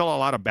mean, there's still a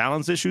lot of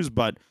balance issues,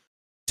 but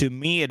to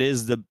me, it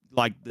is the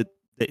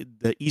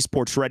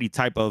esports ready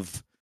type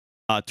of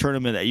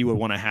tournament that you would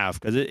want to have,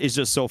 because it's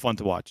just so fun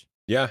to watch.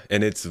 Yeah,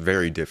 and it's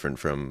very different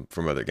from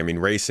other. I mean,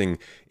 racing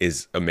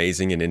is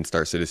amazing, and in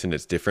Star Citizen,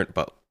 it's different,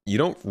 but you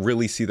don't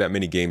really see that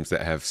many games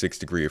that have 6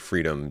 Degree of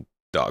Freedom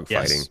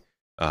dogfighting.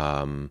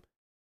 Yes.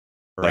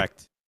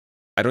 Correct.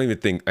 I don't even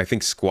think, I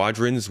think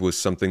Squadrons was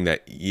something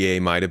that EA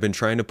might have been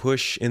trying to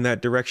push in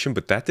that direction,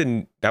 but that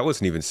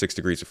wasn't even 6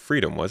 Degrees of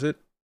Freedom, was it?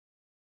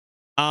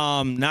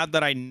 Not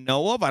that I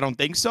know of. I don't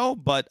think so,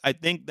 but I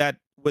think that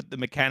with the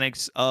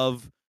mechanics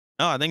of,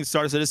 no, I think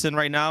Star Citizen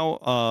right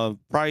now,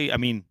 probably, I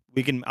mean,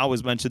 we can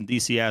always mention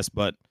DCS,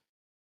 but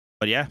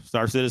yeah,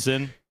 Star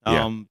Citizen.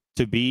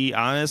 To be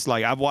honest,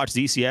 like, I've watched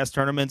DCS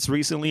tournaments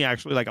recently,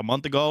 actually like a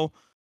month ago.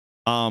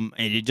 And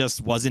it just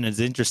wasn't as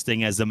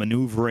interesting as the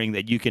maneuvering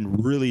that you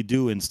can really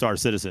do in Star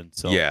Citizen.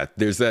 So yeah,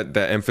 there's that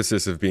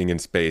emphasis of being in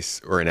space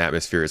or in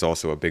atmosphere is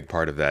also a big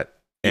part of that.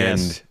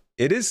 Yes.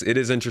 And it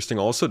is interesting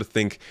also to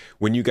think,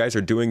 when you guys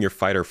are doing your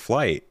fight or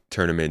flight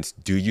tournaments,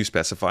 do you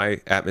specify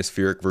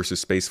atmospheric versus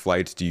space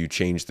flights? Do you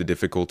change the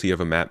difficulty of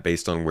a map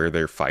based on where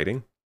they're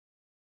fighting?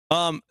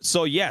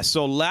 So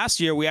last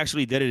year we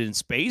actually did it in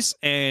space,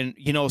 and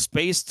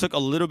space took a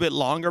little bit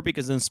longer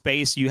because in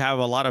space you have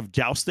a lot of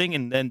jousting,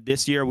 and then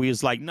this year we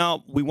was like,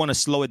 no, we want to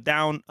slow it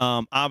down.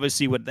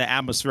 Obviously with the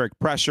atmospheric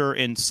pressure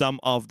in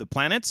some of the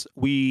planets,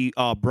 we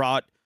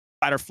brought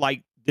fight or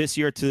flight this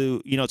year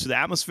to to the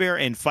atmosphere,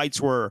 and fights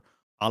were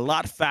a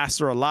lot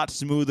faster, a lot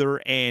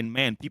smoother, and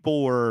man,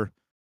 people were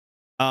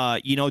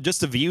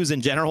just the views in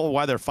general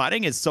while they're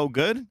fighting is so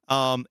good.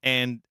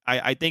 And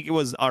I think it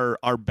was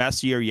our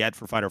best year yet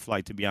for fight or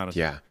flight, to be honest.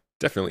 Yeah,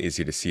 definitely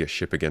easy to see a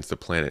ship against a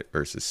planet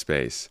versus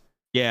space.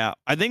 Yeah,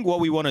 I think what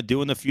we want to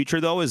do in the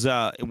future, though, is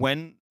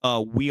when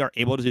we are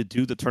able to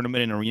do the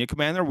tournament in Arena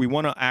Commander, we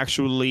want to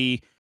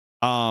actually,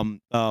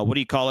 what do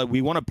you call it?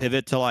 We want to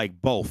pivot to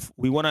like both.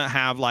 We want to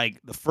have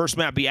like the first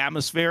map be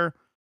atmosphere,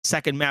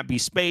 second map be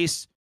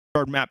space,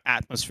 third map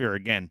atmosphere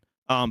again.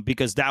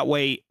 Because that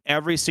way,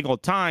 every single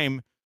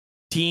time,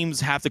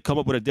 teams have to come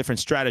up with a different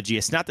strategy.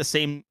 It's not the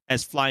same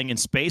as flying in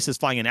space as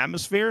flying in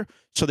atmosphere.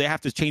 So they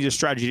have to change their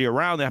strategy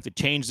around. They have to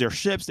change their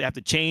ships. They have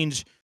to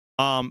change,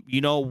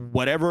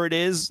 whatever it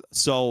is.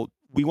 So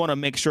we want to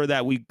make sure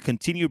that we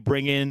continue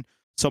bringing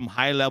some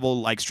high level,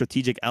 like,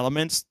 strategic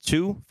elements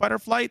to fight or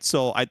flight.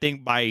 So I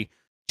think by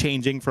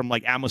changing from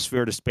like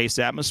atmosphere to space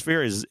to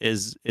atmosphere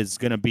is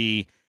going to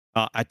be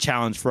a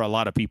challenge for a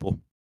lot of people.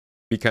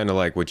 Be kind of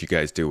like what you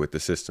guys do with the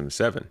System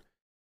 7.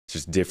 It's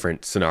just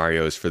different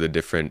scenarios for the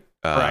different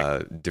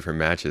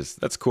matches.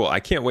 That's cool. I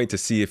can't wait to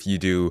see if you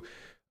do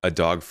a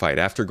dogfight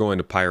after going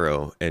to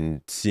Pyro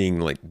and seeing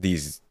like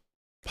these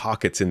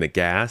pockets in the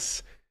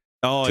gas.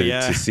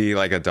 To see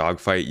like a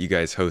dogfight you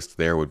guys host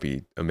there would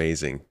be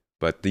amazing.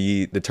 But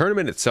the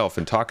tournament itself,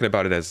 and talking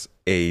about it as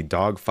a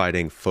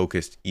dogfighting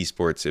focused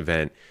esports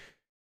event,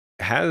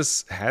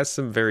 has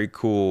some very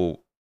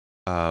cool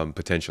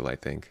potential, I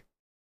think.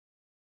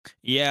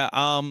 Yeah.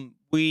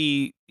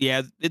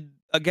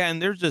 Again,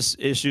 there's just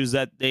issues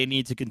that they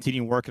need to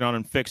continue working on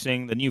and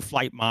fixing. The new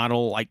flight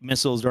model, like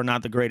missiles, are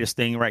not the greatest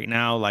thing right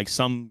now. Like,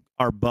 some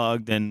are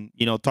bugged, and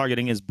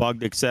targeting is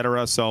bugged,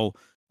 etc. So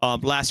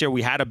last year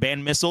we had to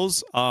ban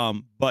missiles,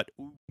 but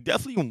we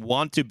definitely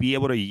want to be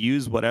able to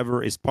use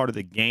whatever is part of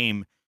the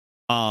game,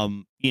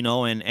 and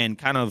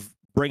kind of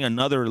bring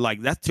another,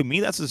 like, that. To me,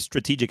 that's a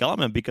strategic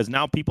element, because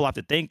now people have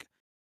to think,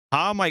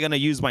 how am I going to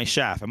use my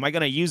shaft? Am I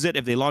going to use it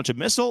if they launch a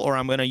missile, or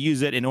I'm going to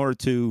use it in order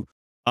to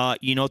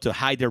to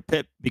hide their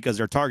pip because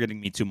they're targeting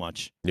me too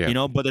much?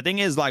 Yeah. But the thing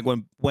is, like,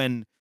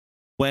 when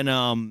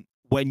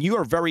you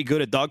are very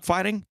good at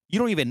dogfighting, you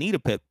don't even need a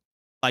pip.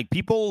 Like,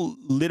 people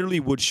literally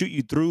would shoot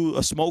you through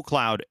a smoke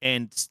cloud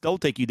and still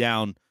take you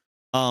down,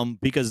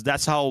 because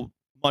that's how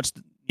much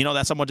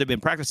they've been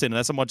practicing, and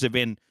that's how much they've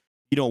been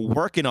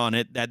working on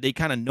it, that they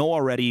kind of know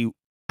already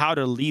how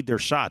to lead their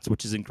shots,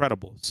 which is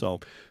incredible. So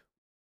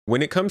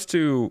when it comes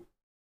to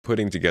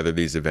putting together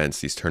these events,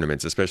 these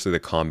tournaments, especially the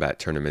combat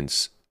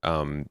tournaments,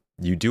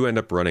 you do end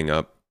up running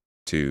up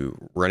to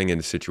running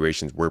into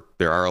situations where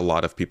there are a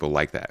lot of people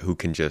like that who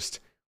can just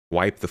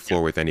wipe the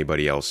floor with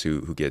anybody else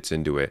who gets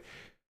into it.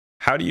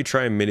 How do you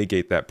try and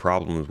mitigate that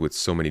problem with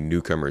so many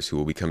newcomers who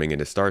will be coming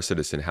into Star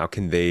Citizen? How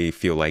can they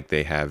feel like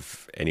they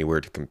have anywhere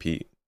to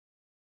compete?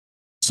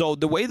 So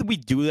the way that we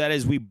do that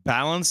is we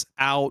balance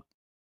out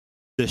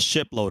the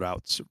ship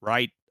loadouts,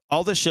 right?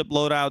 All the ship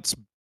loadouts,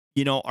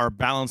 are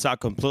balanced out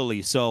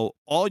completely. So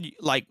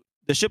like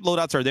the ship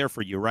loadouts are there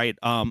for you, right?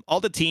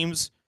 All the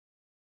teams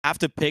have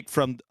to pick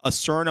from a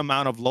certain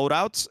amount of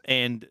loadouts,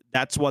 and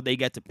that's what they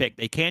get to pick.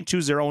 They can't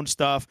choose their own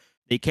stuff.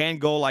 They can't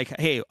go like,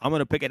 hey, I'm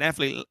going to pick an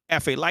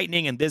FA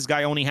Lightning, and this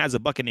guy only has a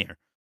Buccaneer.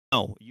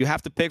 No, you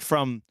have to pick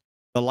from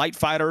the light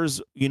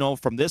fighters,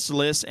 from this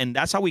list, and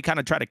that's how we kind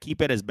of try to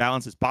keep it as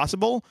balanced as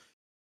possible.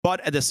 But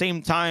at the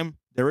same time,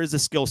 there is a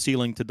skill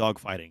ceiling to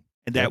dogfighting,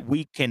 and that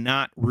we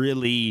cannot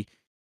really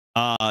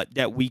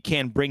that we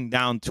can bring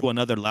down to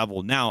another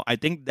level. Now, I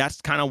think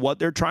that's kind of what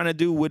they're trying to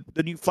do with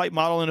the new flight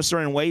model in a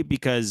certain way,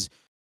 because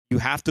you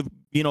have to,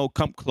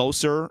 come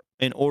closer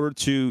in order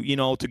to,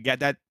 to get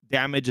that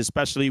damage,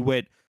 especially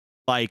with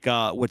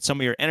with some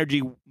of your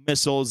energy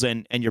missiles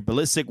and your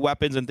ballistic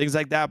weapons and things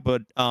like that.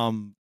 But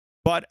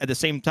at the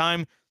same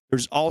time,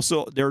 there's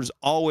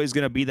always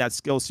going to be that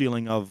skill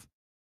ceiling of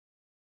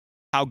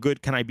how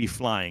good can I be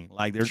flying?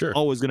 Like there's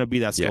always going to be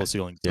that skill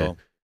ceiling. So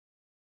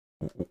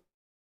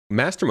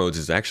Master modes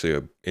is actually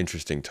an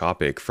interesting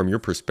topic. From your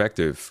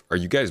perspective, are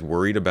you guys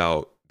worried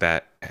about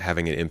that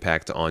having an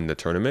impact on the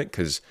tournament?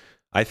 Because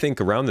I think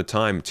around the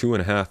time,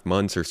 2.5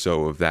 months or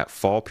so of that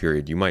fall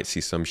period, you might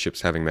see some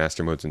ships having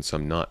master modes and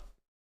some not.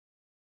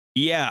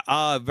 Yeah,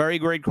 very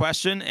great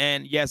question.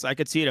 And yes, I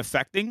could see it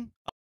affecting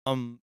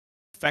the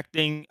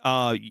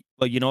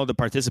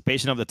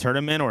participation of the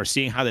tournament, or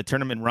seeing how the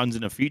tournament runs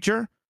in the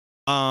future.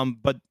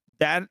 But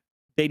that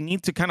they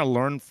need to kind of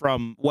learn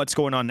from what's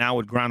going on now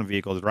with ground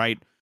vehicles,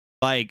 right?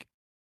 Like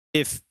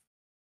if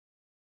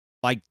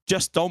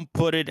just don't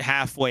put it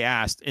halfway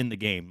assed in the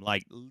game.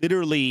 Like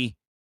literally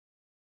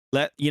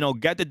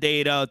get the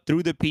data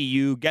through the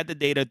PU, get the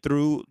data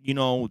through,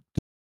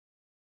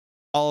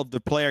 all of the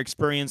player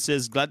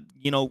experiences, get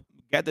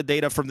the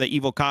data from the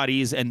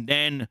Evocadis, and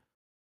then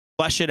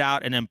flesh it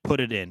out and then put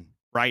it in,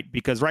 right?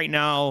 Because right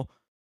now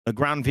the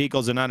ground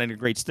vehicles are not in a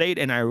great state,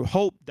 and I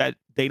hope that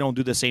they don't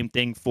do the same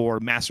thing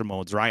for master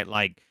modes, right?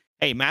 Like,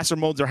 hey, master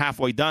modes are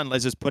halfway done.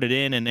 Let's just put it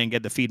in and then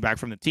get the feedback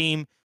from the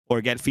team,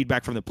 or get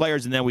feedback from the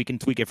players, and then we can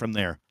tweak it from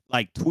there.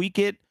 Like, tweak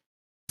it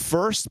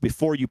first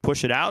before you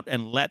push it out,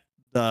 and let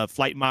the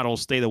flight model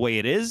stay the way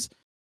it is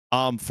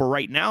for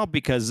right now.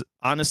 Because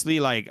honestly,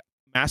 like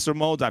master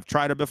modes, I've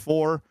tried it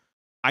before.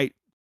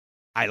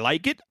 I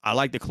like it. I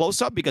like the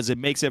close up because it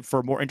makes it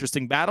for more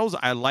interesting battles.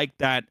 I like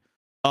that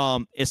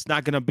it's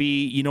not going to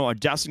be,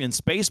 adjusting in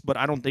space, but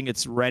I don't think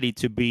it's ready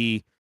to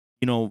be,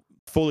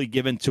 fully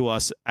given to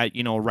us at,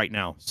 right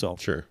now. So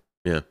sure.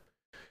 Yeah.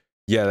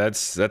 Yeah,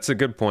 that's a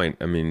good point.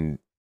 I mean,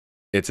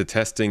 it's a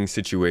testing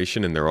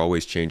situation and they're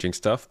always changing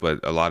stuff, but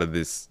a lot of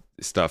this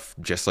stuff,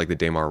 just like the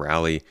Daymar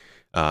Rally,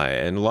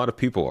 and a lot of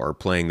people are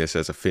playing this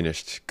as a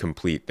finished,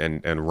 complete,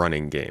 and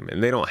running game.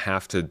 And they don't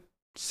have to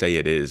say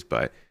it is,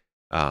 but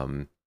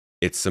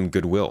it's some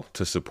goodwill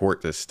to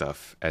support this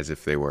stuff as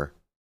if they were,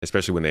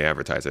 especially when they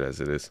advertise it as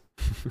it is.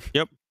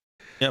 Yep.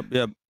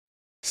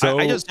 So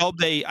I just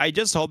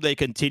hope they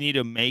continue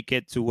to make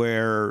it to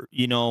where,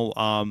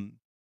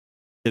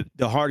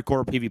 the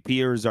hardcore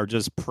PvPers are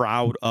just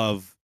proud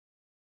of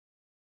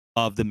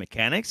the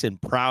mechanics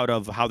and proud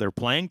of how they're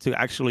playing, to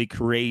actually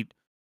create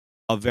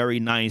a very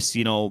nice,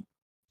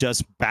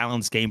 just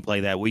balanced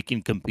gameplay that we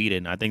can compete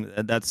in. I think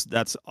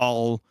that's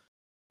all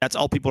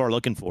people are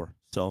looking for.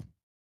 So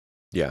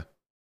yeah,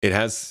 it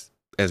has,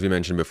 as we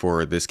mentioned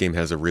before, this game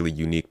has a really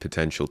unique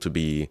potential to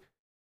be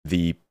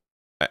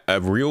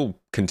a real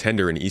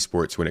contender in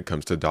esports when it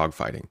comes to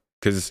dogfighting.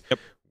 Because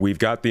we've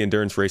got the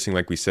endurance racing,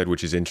 like we said,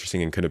 which is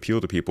interesting and can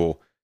appeal to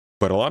people,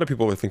 but a lot of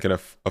people are thinking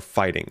of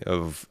fighting,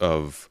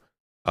 of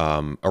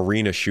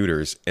arena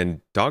shooters,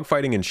 and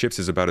dogfighting in ships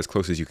is about as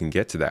close as you can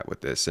get to that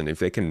with this. And if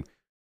they can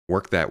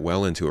work that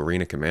well into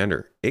Arena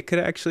Commander, it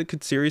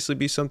could seriously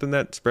be something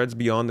that spreads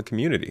beyond the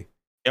community.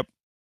 Yep,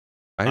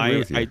 I agree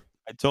with you. I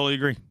totally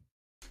agree.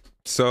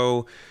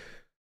 So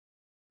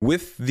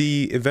with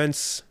the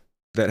events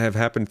that have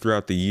happened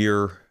throughout the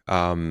year,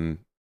 or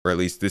at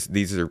least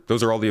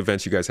those are all the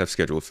events you guys have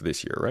scheduled for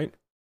this year, right?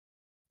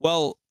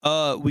 Well,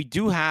 we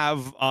do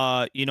have,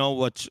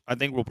 which I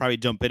think we'll probably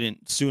jump in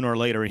sooner or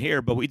later in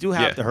here, but we do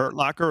have the Hurt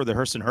Locker, or the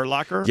Hurston Hurt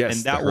Locker. Yes,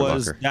 and that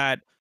was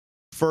that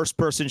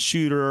first-person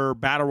shooter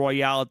battle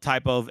royale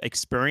type of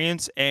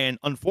experience. And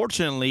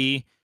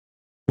unfortunately,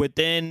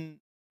 within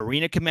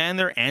Arena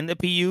Commander and the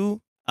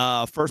PU,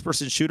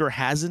 first-person shooter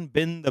hasn't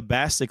been the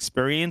best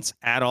experience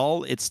at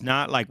all. It's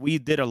not like we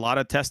did a lot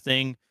of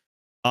testing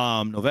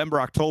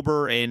November,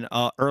 October, and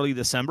early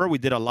December. We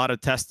did a lot of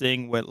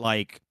testing with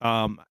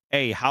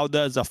hey, how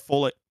does a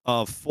full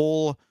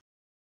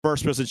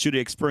first-person shooter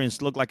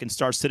experience look like in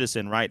Star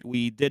Citizen, right?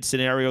 We did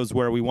scenarios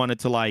where we wanted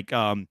to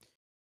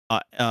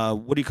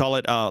what do you call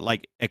it?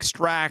 Like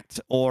extract,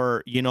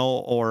 or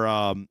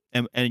and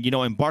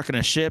embark on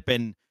a ship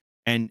and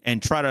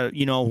try to,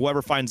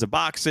 whoever finds the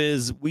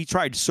boxes. We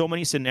tried so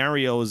many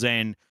scenarios,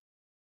 and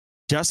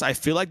just I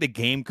feel like the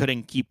game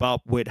couldn't keep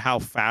up with how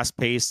fast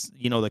paced,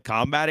 the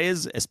combat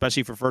is,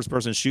 especially for first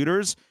person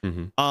shooters.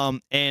 Hmm.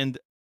 And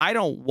I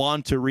don't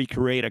want to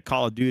recreate a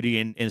Call of Duty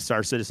in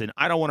Star Citizen.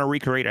 I don't want to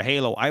recreate a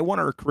Halo. I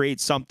want to create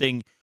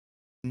something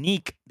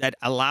unique that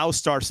allows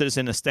Star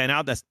Citizen to stand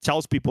out, that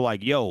tells people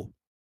like, yo,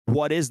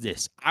 what is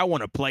this? I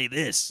want to play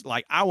this.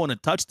 Like, I want to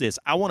touch this.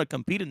 I want to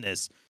compete in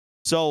this.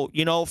 So,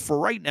 for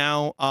right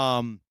now,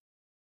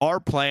 our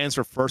plans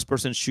for first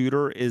person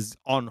shooter is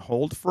on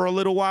hold for a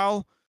little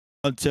while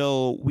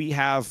until we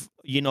have,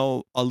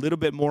 a little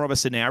bit more of a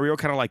scenario,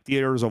 kind of like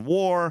Theaters of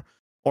War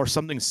or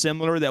something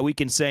similar, that we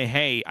can say,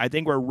 hey, I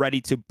think we're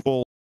ready to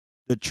pull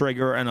the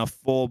trigger in a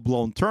full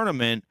blown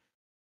tournament,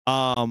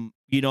 within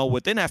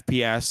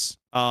FPS,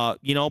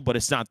 but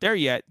it's not there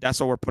yet. That's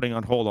why we're putting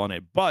on hold on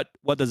it. But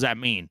what does that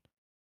mean?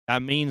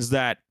 That means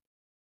that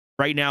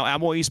right now,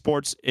 Ammo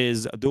Esports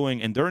is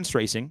doing endurance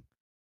racing,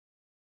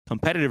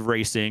 competitive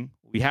racing.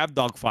 We have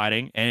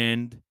dogfighting,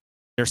 and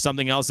there's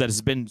something else that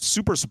has been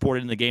super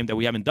supported in the game that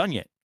we haven't done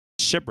yet: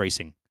 ship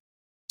racing.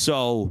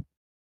 So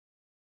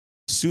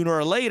sooner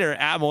or later,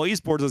 Ammo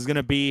Esports is going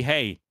to be,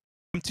 hey,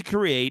 to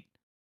create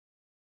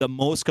the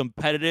most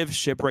competitive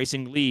ship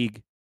racing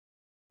league,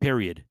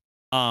 period.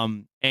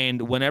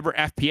 And whenever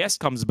FPS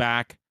comes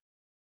back,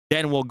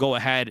 then we'll go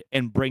ahead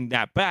and bring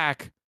that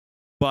back.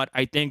 But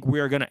I think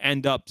we're going to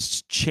end up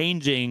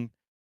changing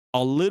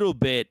a little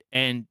bit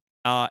and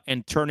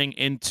turning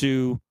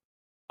into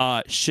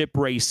ship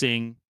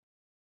racing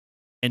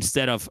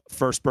instead of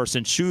first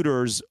person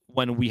shooters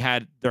when we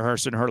had the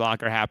Hearst and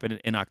Herlocker happen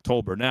in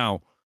October.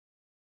 Now,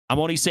 I'm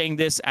only saying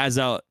this as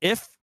a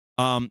if.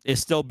 Is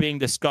still being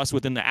discussed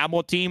within the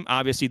Ammo team.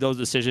 Obviously, those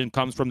decisions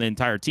comes from the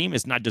entire team.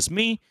 It's not just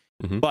me,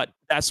 but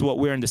that's what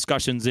we're in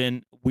discussions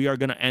in. We are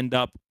going to end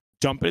up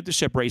jumping into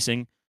ship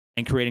racing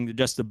and creating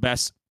just the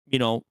best,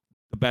 the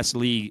best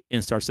league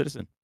in Star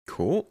Citizen.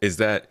 Cool. Is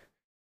that,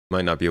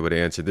 might not be able to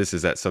answer this,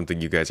 is that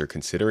something you guys are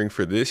considering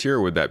for this year,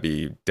 or would that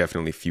be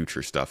definitely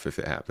future stuff if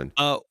it happened?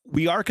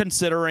 We are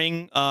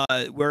considering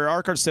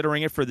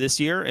it for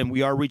this year, and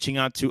we are reaching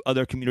out to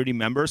other community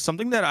members.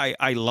 Something that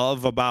I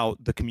love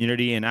about the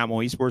community and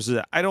Atmo Esports is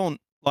that I don't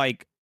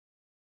like,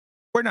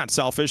 we're not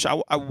selfish.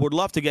 I would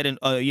love to get in,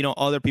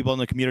 other people in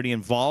the community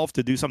involved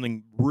to do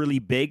something really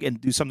big and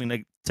do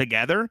something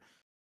together,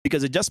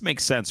 because it just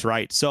makes sense,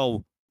 right?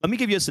 So let me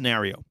give you a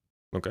scenario.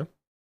 Okay.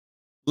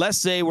 Let's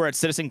say we're at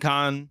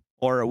CitizenCon,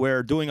 or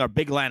we're doing our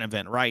big LAN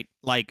event, right?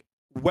 Like,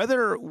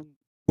 whether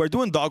we're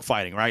doing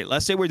dogfighting, right?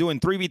 Let's say we're doing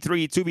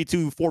 3v3,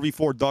 2v2,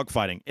 4v4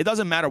 dogfighting. It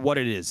doesn't matter what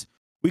it is.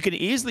 We can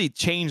easily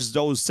change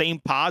those same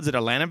pods at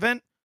a LAN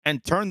event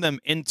and turn them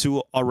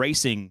into a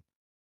racing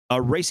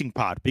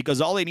pod, because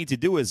all they need to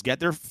do is get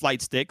their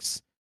flight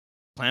sticks,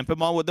 clamp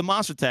them on with the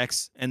monster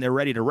techs, and they're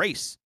ready to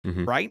race,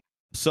 right?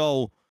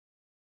 So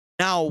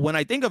now when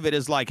I think of it,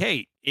 is like,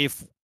 hey,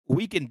 if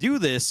we can do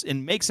this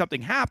and make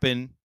something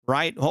happen,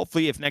 right?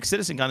 Hopefully, if next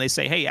CitizenCon they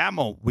say, hey,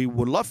 Ammo, we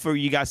would love for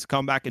you guys to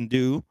come back and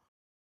do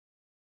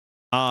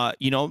some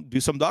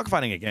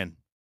dogfighting again.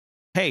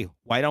 Hey,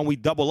 why don't we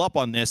double up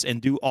on this and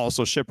do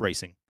also ship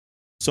racing?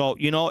 So,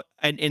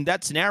 and in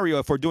that scenario,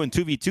 if we're doing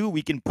 2v2,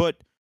 we can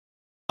put,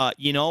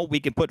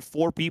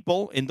 4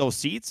 people in those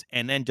seats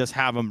and then just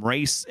have them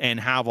race and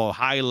have a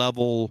high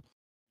level,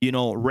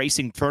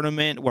 racing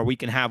tournament where we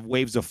can have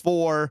waves of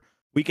 4.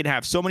 We can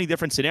have so many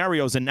different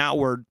scenarios, and now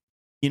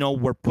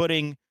we're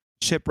putting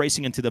ship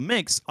racing into the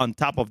mix on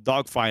top of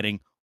dogfighting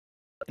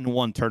in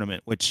one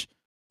tournament, which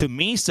to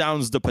me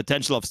sounds the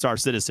potential of Star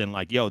Citizen.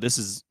 Like, yo, this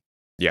is,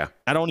 not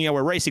only are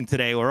we racing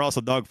today, we're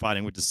also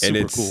dogfighting, which is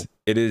super cool.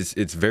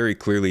 It's very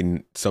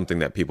clearly something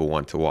that people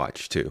want to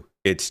watch too.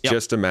 It's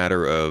just a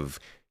matter of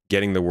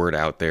getting the word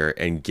out there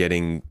and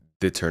getting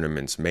the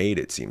tournaments made,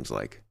 it seems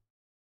like.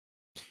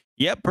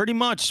 Yeah, pretty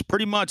much.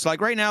 Like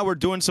right now we're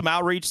doing some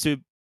outreach to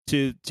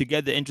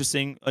get the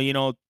interesting,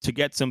 to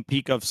get some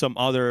peek of some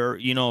other,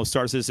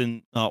 Star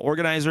Citizen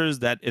organizers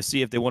that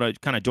see if they want to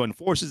kind of join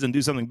forces and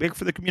do something big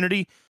for the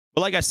community.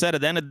 But like I said,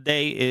 at the end of the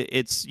day,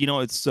 it's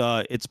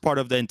part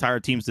of the entire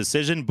team's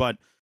decision. But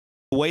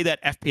the way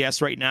that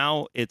FPS right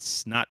now,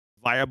 it's not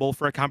viable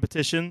for a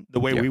competition. The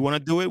way we want to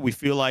do it, we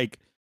feel like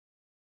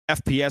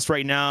FPS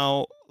right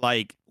now,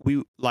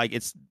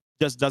 it's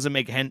just doesn't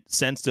make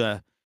sense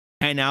to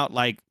hand out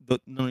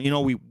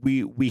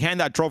we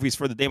hand out trophies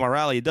for the Daymar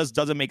Rally. It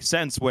doesn't make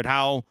sense with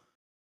how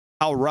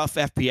rough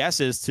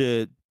FPS is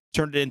to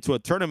turn it into a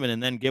tournament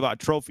and then give out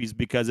trophies,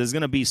 because there's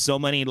going to be so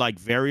many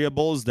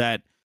variables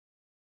that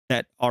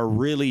are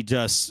really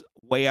just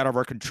way out of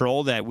our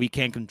control that we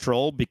can't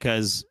control,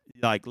 because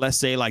let's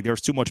say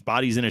there's too much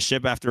bodies in a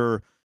ship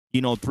after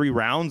 3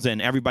 rounds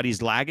and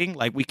everybody's lagging.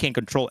 We can't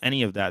control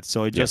any of that,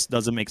 so it just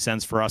doesn't make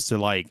sense for us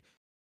to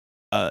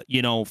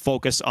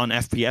focus on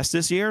FPS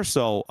this year.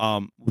 So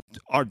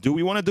do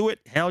we want to do it?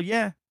 Hell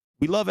yeah,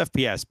 we love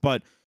FPS,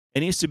 but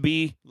it needs to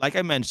be, like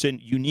I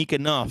mentioned, unique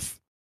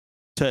enough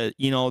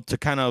to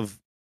kind of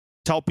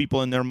tell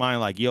people in their mind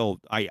like, yo,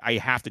 I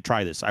have to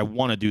try this. I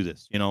want to do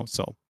this,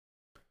 so.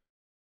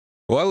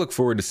 Well, I look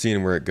forward to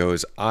seeing where it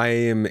goes. I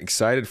am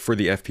excited for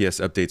the FPS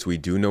updates we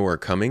do know are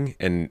coming,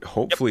 and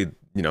hopefully,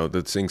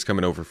 the things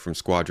coming over from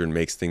Squadron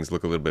makes things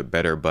look a little bit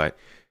better. But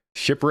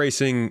ship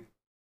racing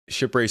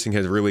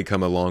has really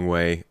come a long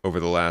way over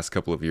the last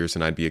couple of years,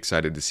 and I'd be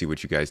excited to see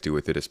what you guys do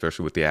with it,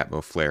 especially with the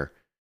Atmo flare.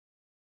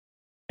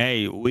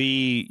 Hey,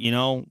 we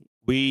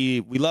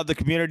love the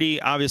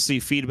community. Obviously,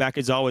 feedback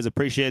is always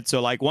appreciated.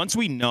 So like once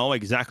we know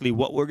exactly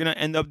what we're gonna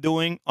end up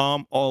doing,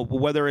 or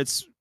whether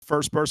it's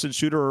first person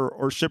shooter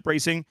or ship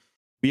racing,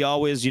 we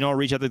always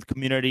reach out to the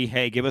community.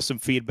 Hey, give us some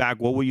feedback.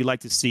 What would you like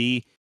to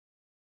see?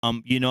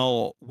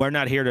 We're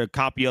not here to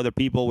copy other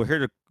people. We're here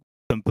to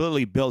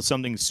completely build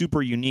something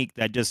super unique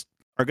that just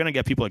are gonna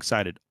get people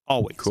excited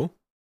always.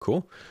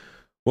 Cool.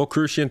 Well,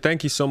 Crucian,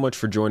 thank you so much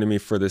for joining me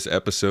for this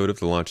episode of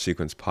the Launch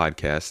Sequence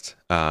podcast.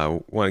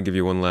 Want to give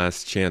you one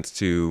last chance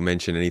to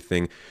mention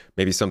anything,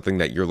 maybe something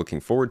that you're looking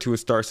forward to with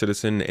Star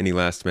Citizen. Any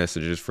last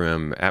messages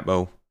from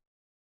Atmo?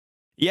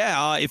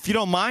 Yeah, if you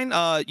don't mind,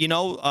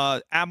 Atmo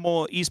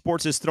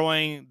Esports is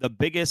throwing the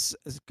biggest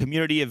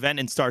community event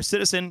in Star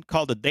Citizen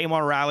called the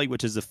Daymar Rally,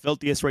 which is the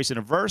filthiest race in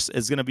the verse.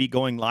 It's going to be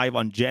going live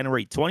on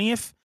January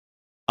 20th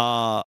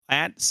at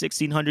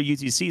 1600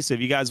 UTC. So if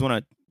you guys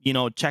want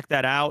to, check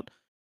that out,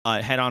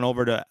 head on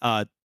over to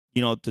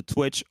to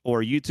Twitch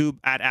or YouTube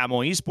at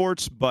Atmo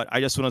Esports. But I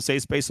just want to say,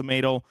 Space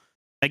Tomato,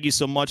 thank you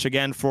so much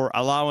again for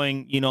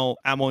allowing Atmo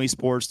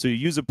Esports to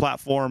use a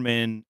platform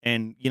and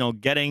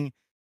getting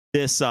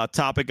this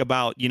topic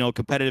about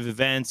competitive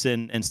events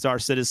and Star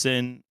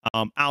Citizen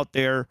out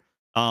there.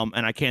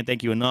 And I can't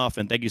thank you enough.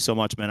 And thank you so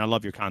much, man. I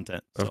love your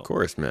content. So. Of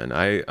course, man.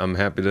 I'm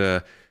happy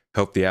to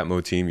help the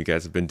Atmo team. You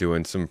guys have been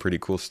doing some pretty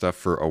cool stuff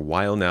for a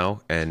while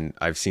now, and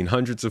I've seen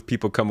hundreds of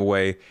people come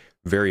away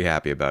very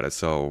happy about it.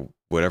 So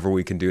whatever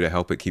we can do to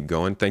help it keep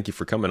going. Thank you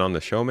for coming on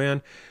the show,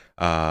 man.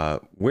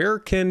 Where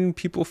can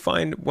people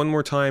find, one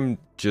more time,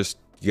 just,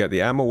 you got the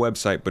Atmo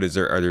website, but is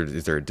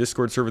there a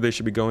Discord server they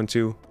should be going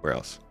to? Where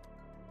else?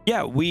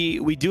 Yeah,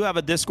 we do have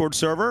a Discord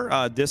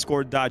server.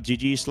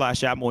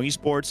 Discord.gg/Atmo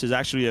Esports is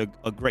actually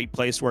a great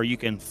place where you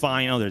can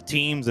find other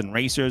teams and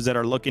racers that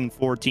are looking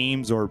for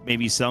teams, or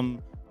maybe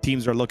some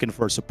teams are looking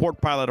for a support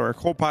pilot or a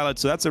co-pilot.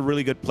 So that's a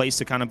really good place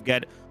to kind of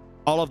get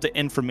all of the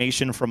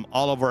information from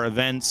all of our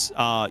events,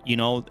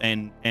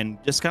 and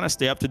just kind of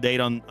stay up to date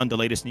on the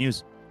latest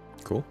news.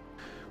 Cool.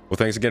 Well,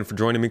 thanks again for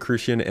joining me,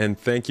 Crucian, and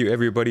thank you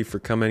everybody for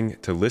coming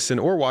to listen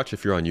or watch.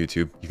 If you're on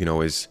YouTube, you can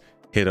always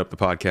hit up the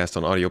podcast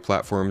on audio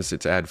platforms.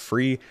 It's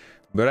ad-free,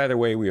 but either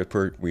way, we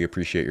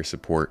appreciate your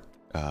support,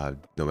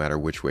 no matter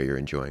which way you're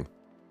enjoying.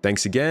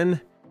 Thanks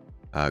again.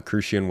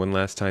 Crucian, one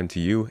last time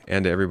to you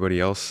and to everybody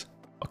else.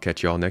 I'll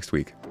catch you all next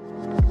week.